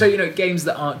on too. So you know, games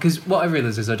that aren't, because what I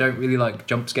realised is I don't really like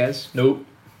jump scares. Nope.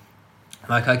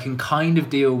 Like I can kind of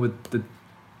deal with the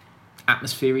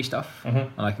atmospheric stuff, Mhm.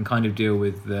 and I can kind of deal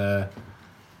with the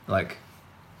like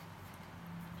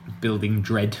building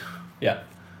dread, Yeah.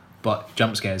 but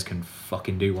jump scares can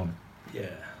fucking do one. Yeah.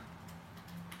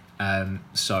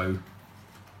 So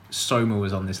Soma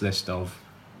was on this list of,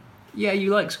 yeah, you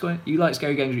like scary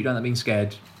games, but you don't like being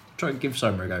scared. Try and give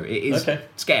Soma a go. It is Okay.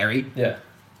 scary, Yeah.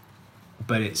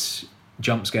 but it's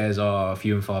jump scares are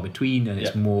few and far between, and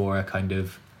it's Yeah. more a kind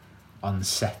of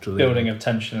unsettling Building of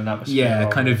tension and atmosphere. yeah,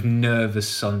 rather kind than- of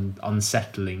nervous,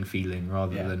 unsettling feeling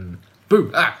rather Yeah. than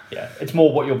boom, ah. Yeah, it's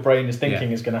more what your brain is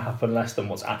thinking is going to happen, less than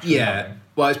what's actually happening.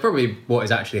 Well, it's probably what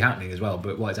is actually happening as well,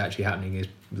 but what is actually happening is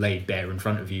laid bare in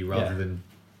front of you rather than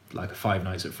like a Five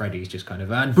Nights at Freddy's just kind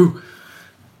of, and boo.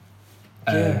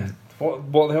 Yeah.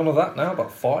 What are they on with that now?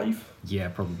 About 5? Yeah,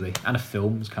 probably. And a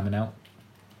film's coming out.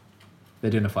 They're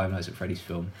doing a Five Nights at Freddy's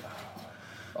film.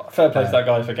 Fair play to that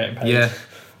guy for getting paid. Yeah.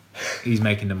 He's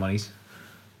making the monies.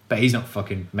 But he's not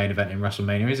fucking main eventing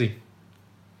WrestleMania, is he?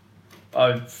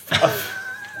 I've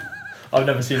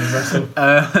never seen him wrestle.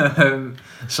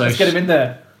 So Let's get him in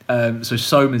there. So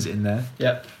Soma's in there.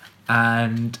 Yep.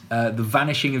 And The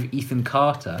Vanishing of Ethan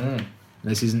Carter. Mm.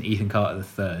 This isn't Ethan Carter the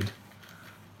third.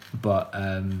 But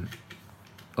although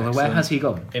where Excellent. has he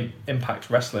gone? Impact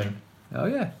Wrestling. Oh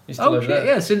yeah. He's still over there.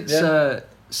 Yeah,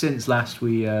 since last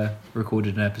we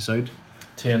recorded an episode.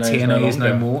 TNA is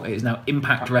no more. It is now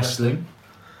Impact Wrestling.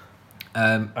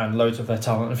 And loads of their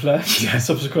talent have left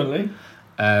subsequently.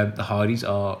 The Hardys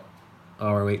are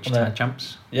ROH tag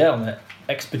champs. Yeah, on their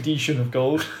expedition of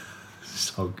gold.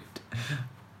 So good.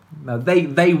 Now they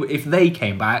if they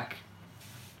came back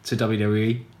to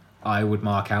WWE, I would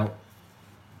mark out.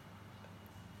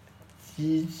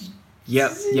 Yep.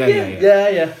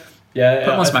 Yeah. Yeah.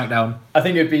 Put them on SmackDown. I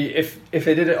think it'd be if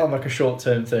they did it on like a short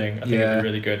term thing. I think it'd Yeah. be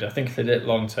really good. I think if they did it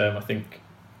long term, I think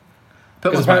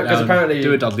Put them on 'Cause SmackDown. apparently-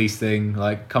 Do a Dudley's thing.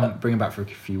 Like bring him back for a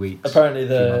few weeks. apparently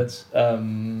months.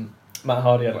 Matt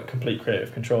Hardy had like complete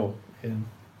creative control in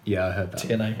Yeah, I heard that.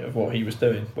 TNA of what he was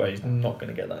doing, where he's not going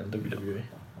to get that in WWE.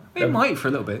 It might for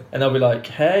a little bit. And they'll be like,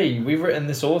 "Hey, we've written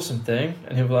this awesome thing,"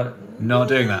 and he'll be like, Not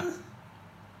doing that.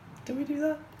 "Did we do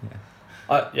that?"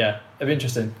 Yeah. Yeah, it'd be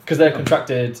interesting because they're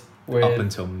contracted with Up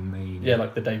until May.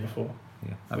 like the day before.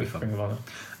 Yeah, that'd be with fun. Ring of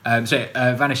Honor. So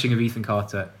Vanishing of Ethan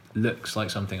Carter looks like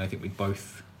something I think we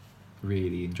both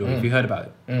really enjoy. Mm. Have you heard about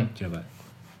it? Mm. Do you know about it?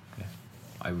 Yeah.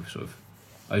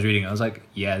 I was reading it, I was like,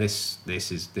 yeah, this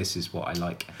is what I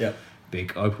like. Yep.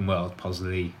 Big open world,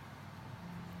 puzzly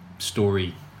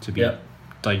story to be Yep.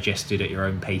 digested at your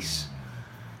own pace.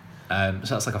 So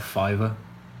that's like a $5.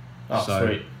 Oh, So-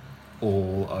 sweet.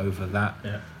 All over that.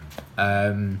 Yeah.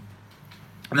 And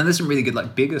then there's some really good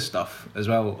like bigger stuff as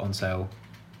well on sale,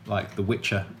 like The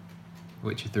Witcher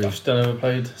 3. I've still never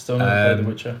played The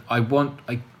Witcher.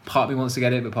 Part of me wants to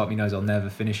get it, but part of me knows I'll never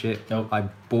finish it. Nope. I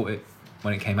bought it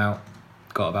when it came out,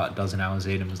 got about a dozen hours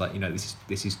in, and was like,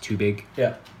 this is too big.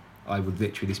 Yeah. I would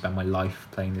literally spend my life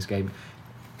playing this game.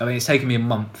 I mean, it's taken me a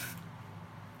month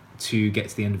to get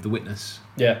to the end of The Witness,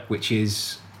 Yeah. which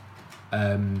is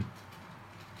kind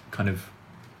of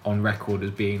on record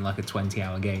as being like a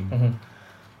 20-hour game.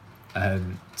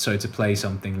 Mm-hmm. So to play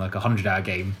something like a 100-hour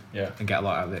game Yeah. and get a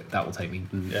lot out of it, that will take me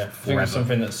Yeah. I think forever. it's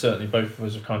something that certainly both of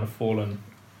us have kind of fallen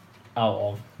out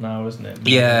of now, isn't it?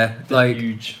 Yeah, The like-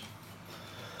 huge.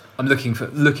 I'm looking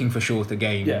for shorter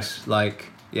games. Yeah. Like,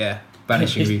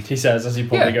 Vanishing he, Reef. he says as he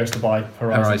probably Yeah. goes to buy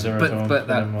Horizon Zero Dawn. But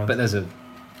never mind. there's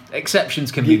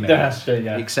exceptions can be made. There has to,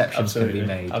 yeah. Exceptions Absolutely. can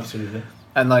be made. Absolutely.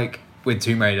 And like with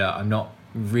Tomb Raider, I'm not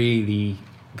really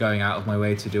going out of my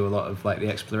way to do a lot of like the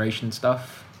exploration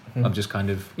stuff. Mhm. I'm just kind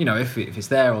of, if it's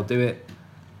there, I'll do it.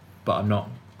 But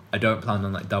I don't plan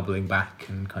on like doubling back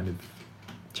and kind of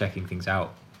checking things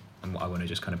out. And I want to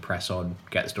just kind of press on,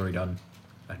 get the story done,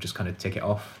 and just kind of tick it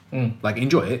off. Mm. Like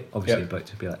enjoy it, obviously, Yep. but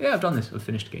to be like, yeah, I've done this, I've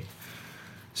finished the game.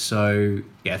 So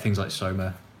yeah, things like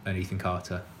Soma and Ethan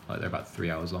Carter, like they're about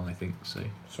 3 hours long, I think. So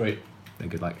Sweet. they're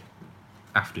good like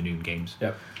afternoon games.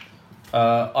 Yep.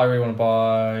 I really want to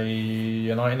buy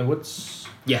A Night in the Woods.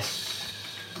 Yes.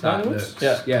 Night in the Woods?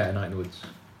 Yeah. Night in the Woods.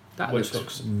 That Which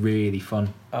looks really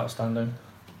fun. Outstanding.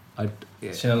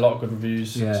 Yeah. Seen a lot of good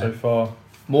reviews Yeah. so far.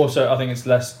 More so, I think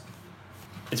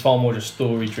it's far more just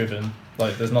story driven.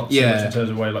 Like there's not so Yeah. much in terms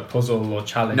of way like puzzle or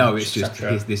challenge. No, it's just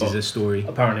etc. this is But a story.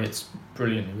 apparently it's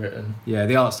brilliantly written. Yeah,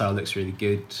 the art style looks really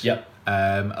good. Yep.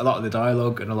 A lot of the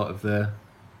dialogue and a lot of the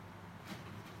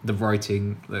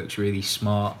writing looks really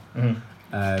smart.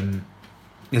 Mm-hmm.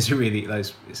 There's a really, I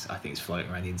think it's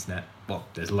floating around the internet. Well,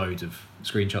 there's loads of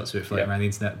screenshots of it floating Yeah. around the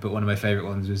internet, but one of my favourite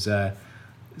ones was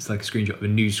it's like a screenshot of a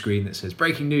news screen that says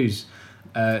breaking news.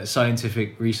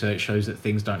 Scientific research shows that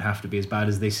things don't have to be as bad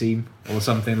as they seem, or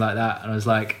something like that. And I was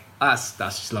like, that's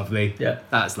just lovely. Yeah.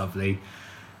 That's lovely.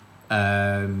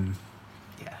 Yeah.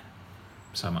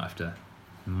 So I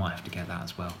might have to get that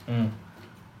as well. Mm.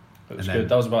 It was And then- good.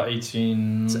 That was about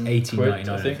 18. It's $18.99, quid,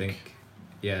 I think.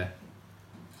 Yeah.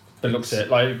 But it looks it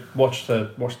like watch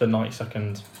the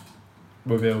 90-second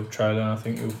reveal trailer. And I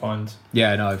think you'll find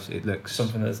Yeah, no, it looks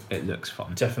something that's It looks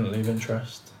fun. definitely of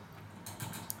interest.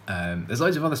 There's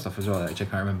loads of other stuff as well, which I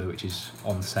can't remember, which is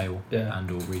on sale Yeah.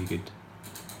 and all really good.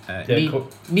 Yeah, cool.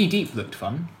 Knee Deep looked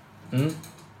fun. Mm?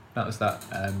 That was that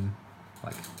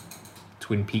like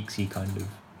Twin Peaksy kind of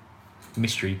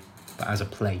mystery, but as a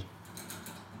play.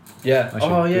 Yeah. I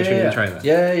showed you the trailer.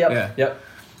 Yeah.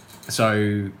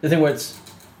 So The thing where it's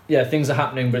things are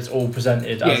happening, but it's all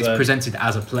presented. it's presented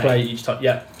as a play. each time.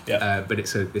 Yeah. But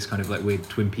it's this kind of like weird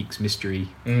Twin Peaks mystery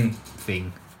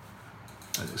thing.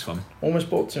 That looks fun. Almost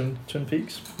bought Twin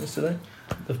Peaks yesterday,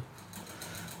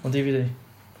 on DVD.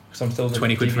 Because I'm still the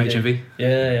 20 quid from HMV.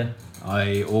 Yeah.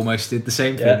 I almost did the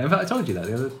same thing. Yeah. In fact, I told you that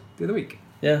the other week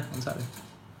Yeah. on Saturday.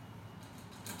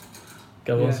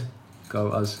 Go us. Go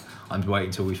us. I'm waiting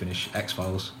until we finish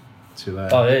X-Files to.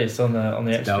 It's on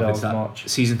the X-Files March.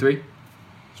 Season 3.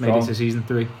 Made it to season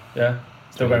 3. Yeah.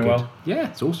 Still Really going good. well. Yeah,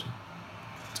 it's awesome.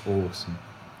 It's awesome.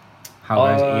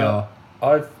 How goes ER?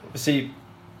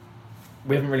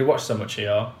 We haven't really watched so much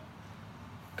ER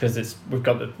because it's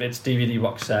DVD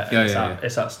box set and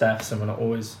it's at Steph's and we're not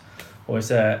always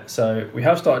there. So we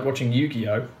have started watching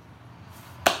Yu-Gi-Oh.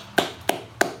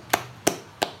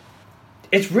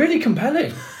 It's really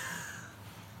compelling.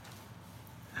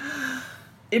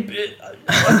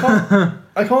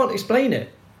 I can't explain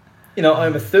it. You know,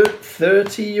 I'm a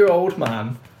 30-year-old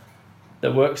man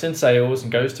that works in sales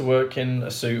and goes to work in a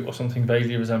suit or something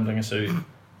vaguely resembling a suit,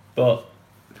 but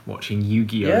watching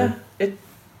Yu-Gi-Oh. Yeah, Are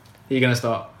you going to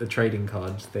start the trading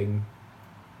cards thing?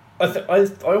 I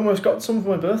almost got some for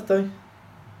my birthday.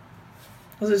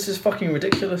 This is fucking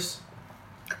ridiculous.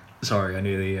 Sorry, I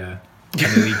nearly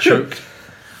choked.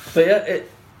 But yeah,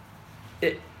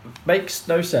 it makes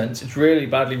no sense. It's really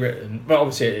badly written. Well,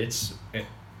 obviously it's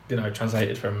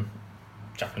translated from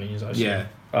Japanese, I assume. Yeah.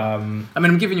 I mean,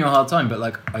 I'm giving you a hard time, but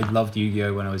like I loved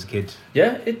Yu-Gi-Oh when I was a kid.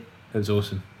 Yeah, it was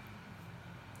awesome.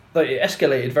 Like it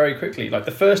escalated very quickly. Like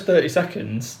the first 30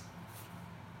 seconds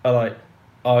are like,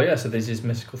 oh yeah, so there's these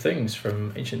mystical things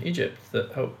from ancient Egypt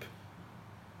that help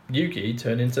Yu-Gi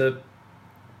turn into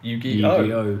Yu-Gi-Oh.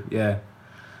 Yu-Gi-Oh, yeah.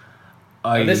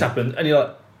 And this happened, and you're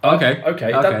like,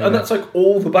 okay. And that's like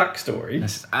all the backstory.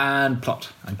 Yes, and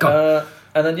plot. And go.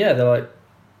 And then they're like,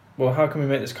 well, how can we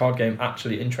make this card game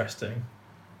actually interesting?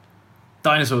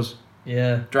 Dinosaurs.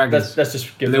 Yeah. Dragons. Let's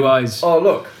just give blue eyes. Oh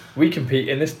look, we compete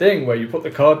in this thing where you put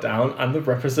the card down and the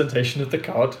representation of the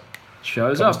card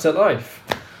shows comes up to life.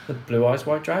 The blue eyes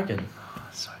white dragon. Oh,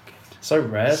 so good. So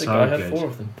rare. The guy had 4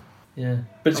 of them. Yeah,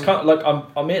 but it's kind of like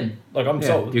I'm in. Like I'm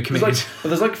sold. You're committed. But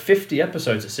there's like 50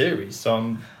 episodes a series, so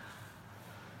I'm.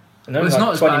 And well, it's like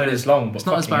not 20 as bad minutes long. But it's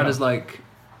not as bad as like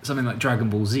something like Dragon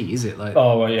Ball Z, is it? Like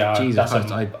oh well, yeah. Jesus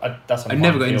Christ, I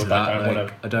never got into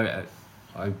that.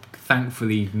 I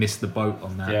thankfully missed the boat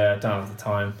on that. Yeah, don't have the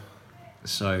time.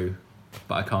 So,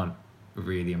 but I can't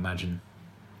really imagine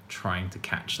trying to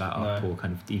catch that up or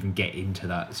kind of even get into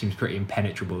that. It seems pretty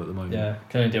impenetrable at the moment. Yeah,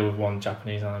 can only deal with one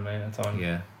Japanese anime at a time.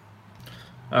 Yeah.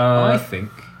 I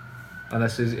think.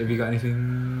 Have you got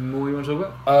anything more you want to talk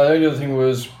about? The only other thing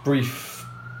was brief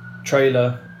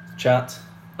trailer chat.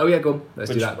 Oh yeah, go on.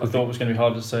 Let's do that. I thought was going to be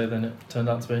harder to say than it turned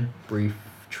out to be. Brief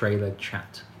trailer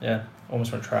chat. Yeah,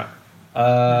 almost went track.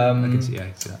 I can see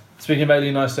that. Speaking of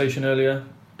Alien Isolation earlier,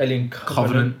 Alien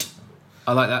Covenant.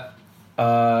 I like that.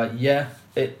 I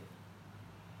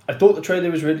thought the trailer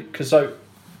was really because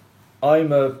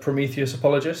I'm a Prometheus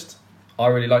apologist. I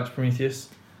really liked Prometheus.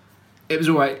 It was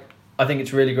alright. I think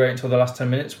it's really great until the last 10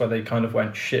 minutes where they kind of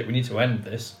went, shit, we need to end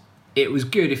this. It was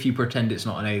good if you pretend it's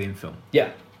not an alien film.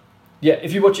 Yeah. Yeah,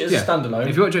 if you watch it as a standalone.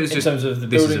 If you watch it as in terms of the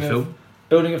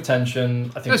building of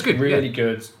tension, I think it's good. Really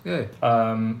good. Yeah.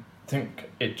 I think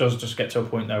it does just get to a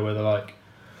point though where they're like,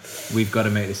 we've got to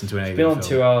make this into an alien film. It's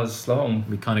been on 2 hours long.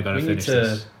 We kind of got to finish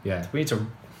this. Yeah. We need to.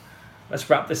 Let's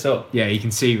wrap this up. Yeah, you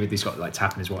can see Ridley Scott like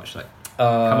tapping his watch, like,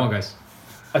 come on, guys.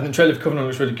 I think the trailer for Covenant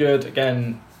looks really good.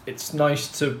 Again, it's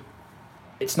nice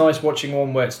watching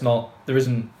one where there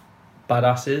isn't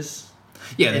badasses.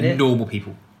 Yeah, they're normal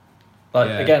people.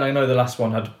 Again, I know the last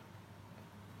one had.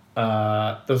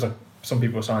 There was some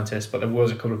people were scientists, but there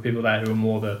was a couple of people there who were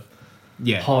more the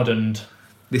hardened.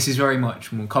 This is very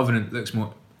much more. Covenant looks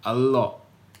a lot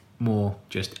more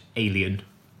just alien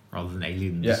rather than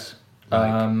aliens.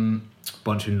 Yeah.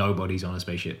 Bunch of nobodies on a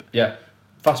spaceship. Yeah,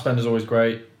 Fassbender's always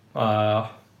great.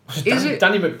 Danny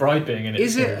McBride being in it?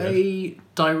 Is it a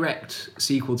direct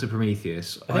sequel to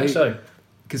Prometheus? I think so.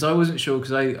 Because I wasn't sure.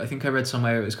 Because I think I read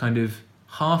somewhere it was kind of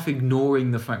half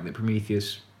ignoring the fact that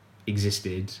Prometheus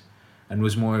existed, and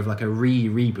was more of like a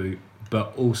reboot,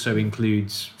 but also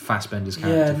includes Fassbender's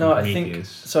character from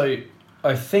Prometheus.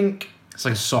 I think it's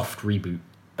like a soft reboot.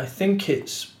 I think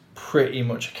it's pretty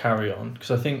much a carry on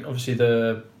because I think obviously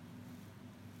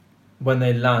when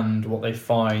they land, what they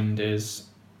find is,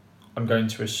 I'm going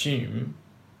to assume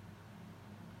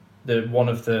that one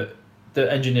of the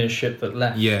the engineer ship that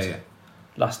left. Yeah.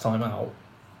 Last time out.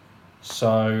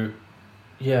 So,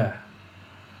 yeah,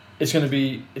 it's gonna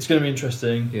be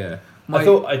interesting. Yeah. I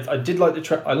thought I did like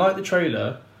I liked the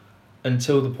trailer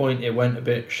until the point it went a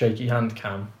bit shaky hand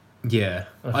cam. Yeah.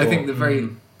 I I think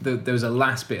thought, there was a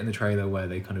last bit in the trailer where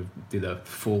they kind of do the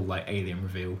full like alien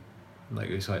reveal, like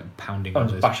it was like pounding. I on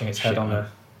was the bashing its head ship. on there.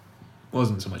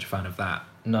 Wasn't so much a fan of that.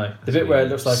 No, the So bit where it you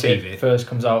looks like save it it. first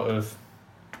comes out of,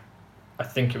 I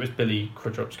think it was Billy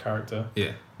Crudup's character.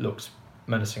 Yeah. Looks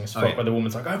menacing as Oh, fuck. yeah. Where the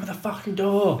woman's like, "Open the fucking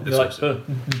door." You're That's like,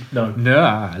 no.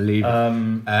 Nah, leave.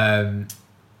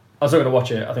 I was not gonna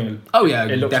watch it. I think. Oh yeah,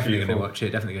 it looks definitely beautiful. going to watch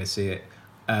it. Definitely going to see it.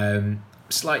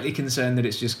 Slightly concerned that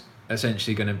it's just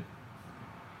essentially going to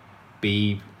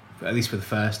be, at least for the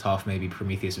first half, maybe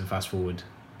Prometheus and Fast Forward.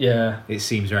 Yeah. It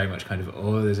seems very much kind of,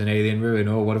 oh, there's an alien ruin.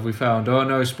 Oh, what have we found? Oh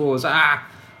no, spores. Ah,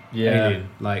 Yeah. alien.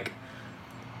 Like,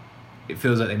 it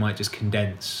feels like they might just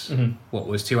condense Mhm. what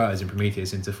was 2 hours in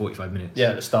Prometheus into 45 minutes.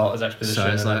 Yeah. The start as exposition. So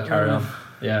it's and then like carry on.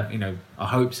 Yeah. You know, I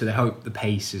hope so. They hope the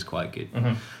pace is quite good.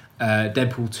 Mhm.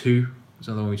 Deadpool 2 was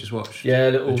another one we just watched. Yeah.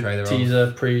 Little The trailer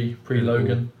teaser pre Really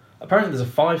Logan. Apparently, there's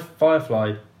a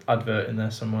Firefly advert in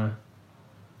there somewhere,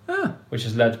 Ah, which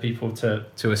has led people to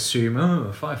to assume, oh,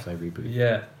 a Firefly reboot.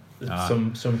 yeah, Ah.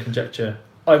 some conjecture.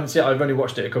 I haven't seen. I've only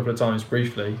watched it a couple of times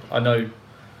briefly. I know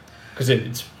because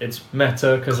it's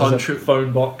meta because there's a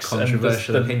phone box.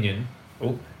 Controversial and there's opinion.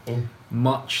 Oh.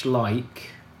 Much like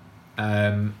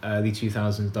early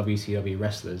 2000s WCW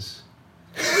wrestlers,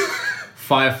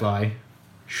 Firefly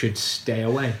should stay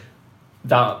away.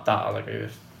 That I'll agree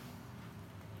with.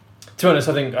 To be honest,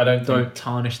 I think I don't. Don't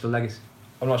tarnish the legacy.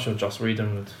 I'm not sure Joss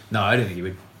Whedon would. No, I don't think he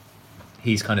would.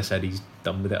 He's kind of said he's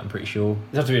done with it. I'm pretty sure.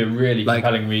 It'd have to be a really Like-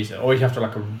 compelling reason, or you have to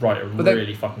write a But they're-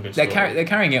 really fucking good They're story. they're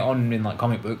carrying it on in like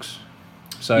comic books,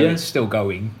 so Yeah. it's still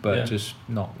going, but Yeah. just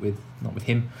not with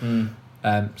him.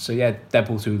 Mm. So yeah,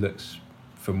 Deadpool 2 looks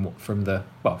from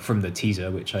the teaser,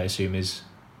 which I assume is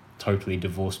totally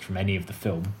divorced from any of the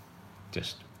film.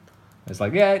 Just it's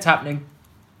like, yeah, it's happening.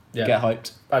 Yeah, Get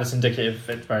hyped. but it's indicative.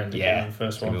 It's very indicative Yeah, of the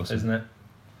first it's gonna one, be awesome. isn't it?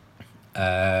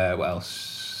 What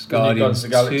else? The new Guardians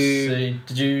of the 2. Galaxy.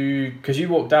 Did you? Because you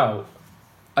walked out,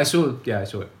 I saw it.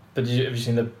 but have you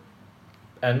seen the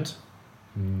end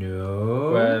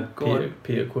No. where Go on.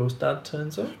 Peter Quill's dad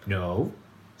turns up? No.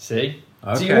 See.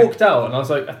 Okay. So you walked out, and I was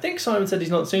like, I think Simon said he's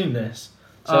not seen this.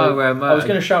 So Oh, well, I was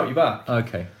going to shout you back.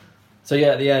 Okay. So yeah,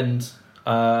 at the end,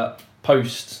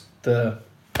 post the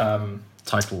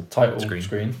Title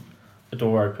screen, the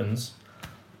door opens,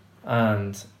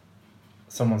 and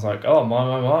someone's like, "Oh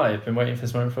my! I've been waiting for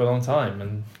this moment for a long time."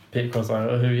 And Peter Quill's like,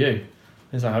 "Oh, who are you?"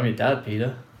 He's like, "I'm your dad,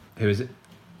 Peter." Who is it?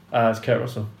 It's Kurt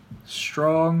Russell.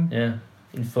 Strong. Yeah,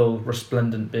 in full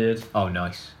resplendent beard. Oh,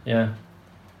 nice. Yeah,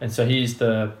 and so he's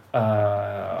the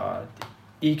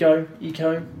Eco,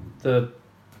 the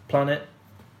planet.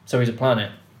 So he's a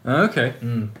planet. Okay.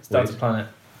 His dad's a planet.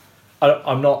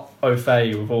 I'm not au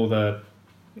fait with all the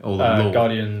All the lore.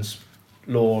 Guardians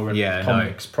lore and Yeah,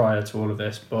 comics prior to all of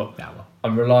this, but Yeah, well,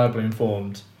 I'm reliably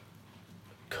informed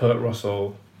Kurt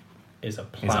Russell is a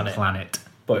he's planet. a planet.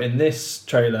 But in this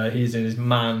trailer, he's in his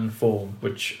man form,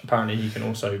 which apparently he can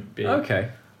also be. Okay.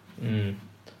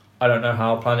 I don't know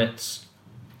how planets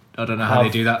I don't know how they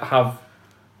do that. have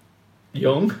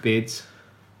young. Beards.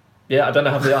 Yeah, I don't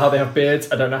know how they have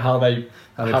beards. I don't know how they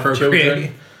How they have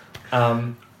procreate.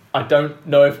 children. I don't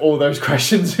know if all those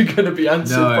questions are going to be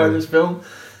answered No. by this film.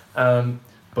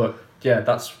 But yeah,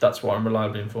 that's what I'm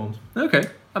reliably informed. Okay.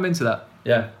 I'm into that.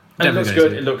 Yeah, and it Definitely looks gonna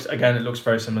good. see It looks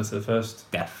very similar to the first.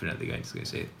 Definitely going to go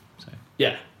see it. So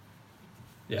Yeah,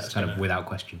 it's kind of without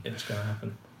question. it's going to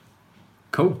happen.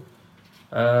 Cool.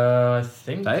 I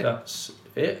think That it? that's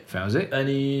it. That was it.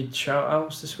 Any shout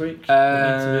outs this week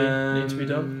that need to be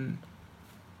done?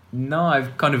 No,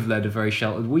 I've kind of led a very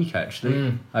sheltered week actually.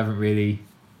 Mm. I haven't really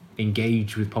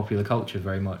engaged with popular culture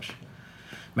very much.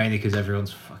 Mainly because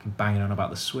everyone's fucking banging on about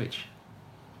the Switch.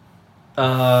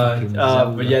 Fucking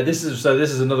Zelda. But yeah, this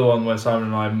is another one where Simon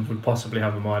and I would possibly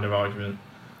have a minor argument.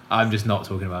 I'm just not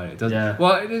talking about it. Doesn't Yeah.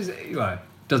 Well, it is. Well,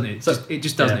 doesn't it? So- It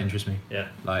just doesn't yeah. interest me. Yeah.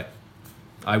 Like,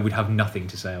 I would have nothing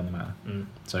to say on the matter. Mm.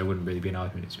 So it wouldn't really be an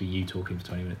argument. It'd be you talking for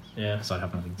 20 minutes. Yeah. So I'd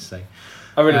have nothing to say.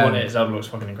 I really want Um, it. Zelda looks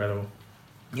fucking incredible.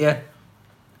 Yeah.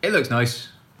 It looks nice.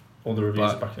 All the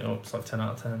reviews But- are backing it up. It's like 10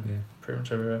 out of 10. Yeah. Pretty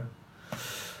much everywhere.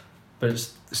 But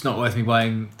it's It's not worth me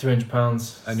buying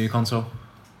 £300. a new console.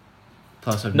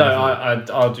 Plus, I've No,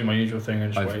 never, I'll do my usual thing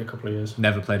and just I've- wait a couple of years.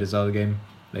 never played a Zelda game.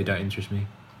 They don't interest me.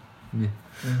 Yeah.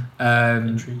 Mm.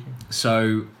 Intriguing.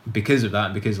 So because of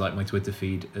that, because like my Twitter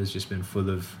feed has just been full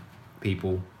of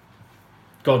people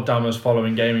goddamn us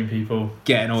following gaming people.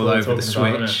 Getting all That's over what the we're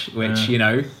talking about, Switch, innit? which, Yeah. you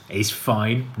know, is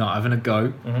fine. Not having a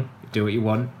go. Mm-hmm. Do what you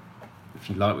want. If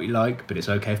you like what you like, but it's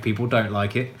okay if people don't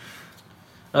like it.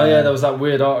 Oh yeah, there was that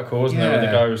weird article, wasn't there, where the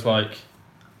Yeah. guy was like,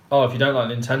 "Oh, if you don't like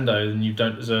Nintendo, then you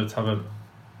don't deserve to have a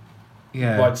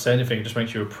Yeah. right to say anything. It just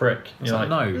makes you a prick." And It's you're like,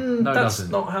 like, no, no, it that's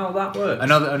doesn't. not how that works.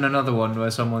 Another one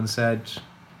where someone said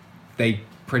they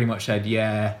pretty much said,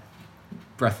 yeah,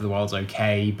 Breath of the Wild's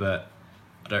okay, but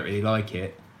I don't really like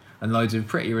it. And loads of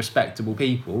pretty respectable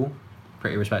people,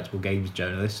 pretty respectable games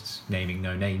journalists, naming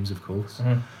no names, of course,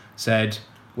 Mhm. said,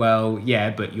 well, yeah,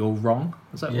 but you're wrong. I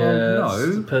was like, Yeah, well,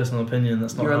 it's a no. personal opinion.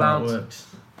 That's not You're how allowed- that works.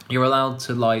 You're allowed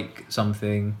to like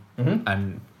something, Mm-hmm.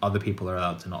 and other people are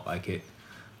allowed to not like it.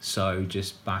 So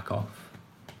just back off.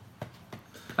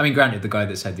 I mean, granted, the guy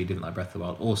that said he didn't like Breath of the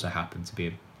Wild also happened to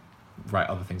be write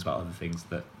other things about other things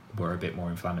that were a bit more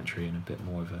inflammatory and a bit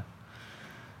more of a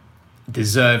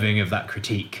deserving of that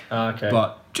critique. Okay.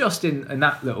 But just in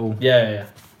that little yeah.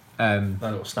 That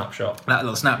little snapshot.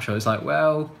 it's like,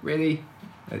 well, really,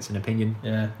 it's an opinion.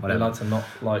 Yeah. Whatever. We're allowed to not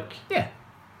like Yeah,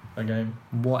 a game.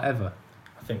 whatever.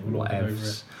 I think we'll all get over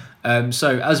Whatevs. it.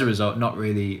 So as a result, not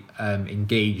really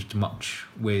engaged much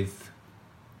with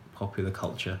popular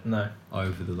culture No,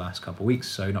 over the last couple of weeks.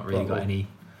 So not really got Well, any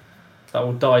that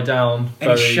will die down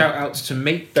any very, shout outs to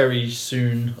make. very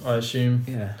soon, I assume.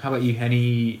 Yeah. How about you?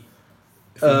 Any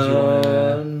things you want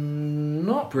to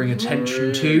Not bring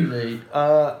attention to? really.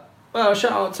 Well,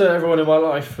 shout out to everyone in my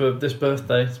life for this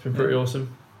birthday. It's been pretty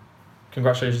awesome.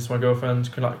 Congratulations to my girlfriend.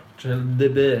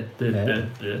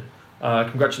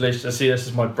 Congratulations. I see this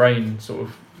as my brain sort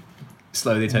of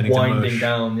slowly turning to winding mush?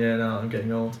 down. Yeah, now I'm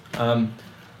getting old. And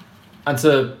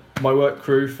to my work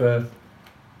crew for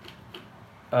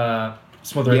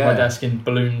smothering my Yeah. desk in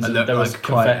balloons. It And looked there was like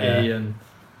quite, confetti yeah. and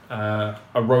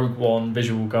a Rogue One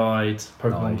visual guide,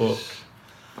 Pokemon book.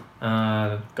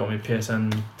 Got me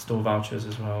PSN store vouchers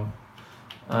as well.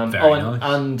 Very nice.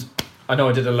 And I know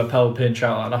I did a lapel pin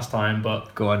shout out last time,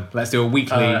 but Go on. Let's do a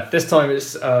weekly. this time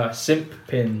it's Simp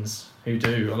Pins who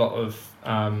do a lot of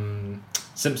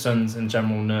Simpsons and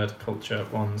general nerd culture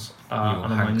ones. your And on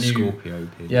my Hank new Scorpio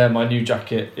pin. my new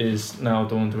jacket is now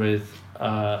adorned with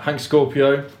Hank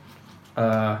Scorpio,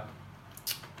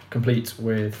 complete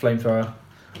with flamethrower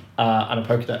and a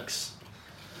Pokedex.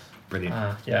 Brilliant.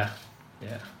 Yeah.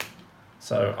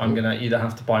 So I'm gonna either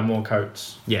have to buy more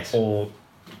coats Yes. or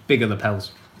Bigger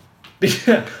lapels.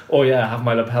 have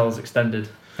my lapels extended.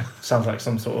 Sounds like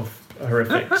some sort of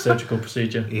horrific surgical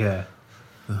procedure. Yeah.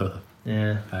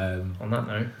 Yeah. um, On that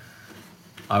note.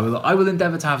 I will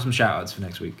endeavour to have some shout outs for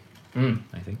next week, I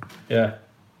think. Yeah.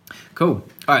 Cool.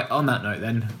 Alright, on that note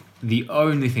then, the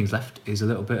only things left is a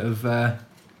little bit of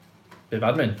Bit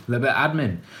of admin. a little bit of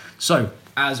admin. So,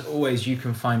 as always, you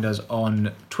can find us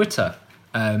on Twitter.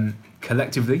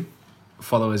 Collectively,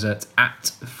 follow us at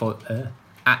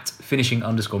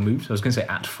finishing_moves. I was going to say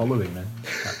at following then.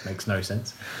 That makes no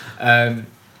sense.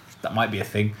 That might be a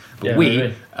thing. But Yeah, we,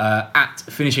 maybe. at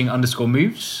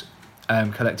finishing_moves,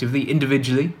 collectively.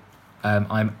 Individually,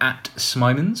 I'm at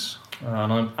Smymans.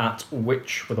 And I'm at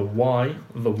Witch with a Y,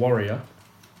 the Warrior.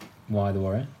 Why the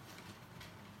Warrior?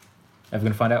 Ever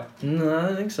going to find out? No, I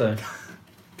don't think so.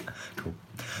 Cool.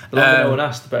 The longer no one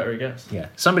asked, the better it gets. Yeah.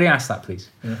 Somebody ask that, please.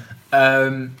 Yeah.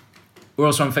 We're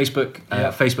also on Facebook,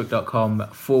 Yeah.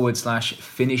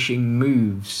 facebook.com/finishing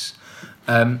moves.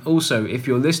 Also, if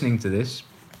you're listening to this,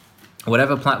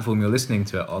 whatever platform you're listening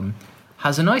to it on,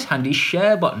 has a nice handy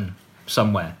share button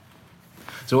somewhere.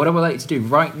 So what I would like you to do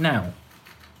right now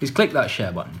is click that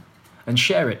share button and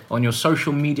share it on your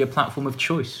social media platform of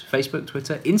choice. Facebook,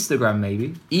 Twitter, Instagram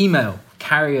maybe, email,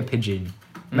 carrier pigeon,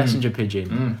 messenger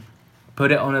pigeon.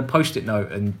 Put it on a post-it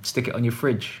note and stick it on your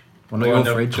fridge. Well, not Or your on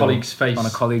a fridge. colleague's face. On a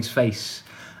colleague's face.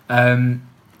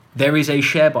 There is a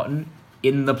share button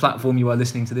in the platform you are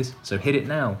listening to this, so hit it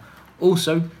now.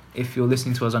 Also, if you're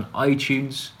listening to us on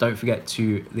iTunes, don't forget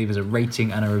to leave us a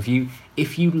rating and a review.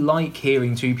 If you like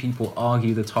hearing two people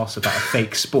argue the toss about a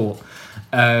fake sport,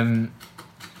 let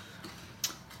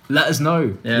us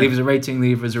know. Yeah. Leave us a rating,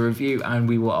 leave us a review, and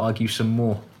we will argue some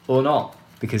more. Or not.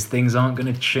 Because things aren't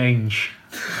going to change.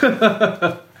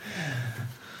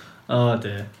 Oh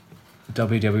dear.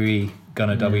 WWE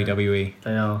gonna WWE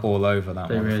They are. all over that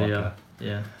They motherfucker. really are.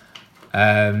 Yeah.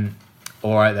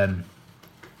 All right then.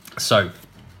 So,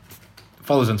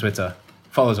 follow us on Twitter.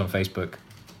 Follow us on Facebook.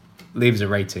 Leave us a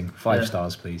rating. 5 Yeah.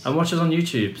 stars, please. And watch us on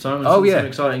YouTube. Simon's Oh, done yeah. some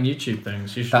exciting YouTube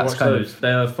things. You should That's watch kind those.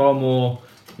 They are far more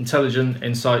intelligent,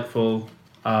 insightful,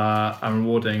 and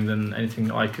rewarding than anything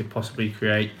that I could possibly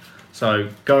create. So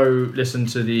go listen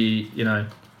to the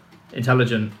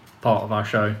intelligent part of our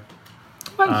show.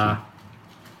 Thank you.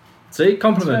 See,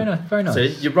 compliment. Very nice. See,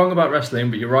 you're wrong about wrestling,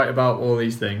 but you're right about all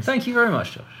these things. Thank you very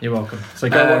much, Josh. You're welcome. So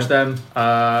go watch them.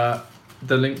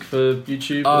 The link for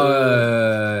YouTube.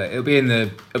 It'll be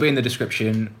in the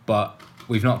description, but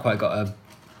we've not quite got a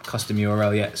custom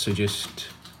URL yet. So just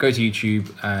go to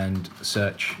YouTube and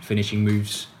search Finishing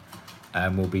Moves,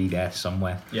 and we'll be there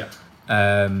somewhere. Yeah.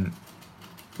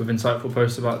 With insightful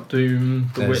posts about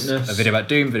Doom, The Witness. A video about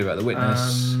Doom, video about The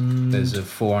Witness. There's a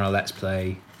 4 on a Let's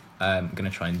Play. I'm going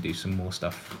to try and do some more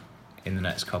stuff in the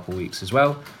next couple of weeks as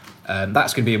well.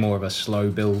 That's going to be more of a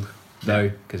slow build, though,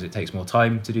 because it takes more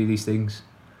time to do these things.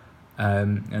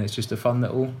 And it's just a fun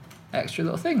extra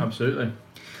little thing. Absolutely.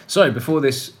 So, before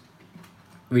this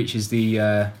reaches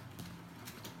the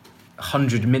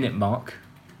 100-minute mark,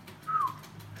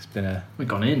 we've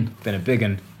gone in. Been a big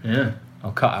one. Yeah.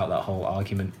 I'll cut out that whole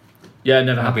argument. Yeah, it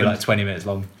never It'll happened. be like 20 minutes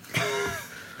long.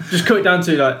 Just cut it down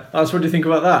to what do you think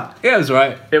about that? Yeah, it was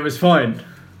right. It was fine.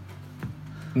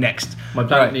 Next. My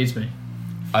planet needs me.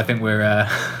 I think we're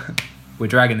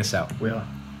dragging this out. We are.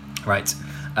 Right.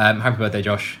 Happy birthday,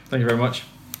 Josh. Thank you very much.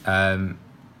 I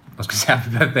was going to say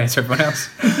happy birthday to everyone else.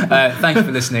 Thank you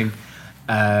for listening.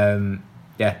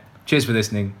 Cheers for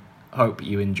listening. Hope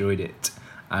you enjoyed it.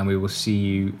 And we will see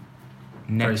you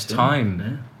next time.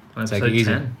 Yeah. Take it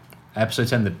easy. 10. Episode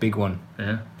 10, the big one.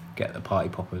 Yeah. Get the party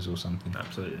poppers or something.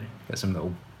 Absolutely. Get some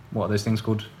little, what are those things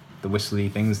called? The whistly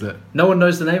things that... No one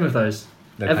knows the name of those.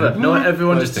 Ever. No one,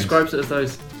 everyone those just things. describes it as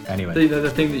those. Anyway. The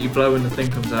thing that you blow and the thing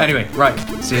comes out. Anyway, right.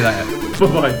 See you later.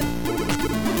 Bye-bye.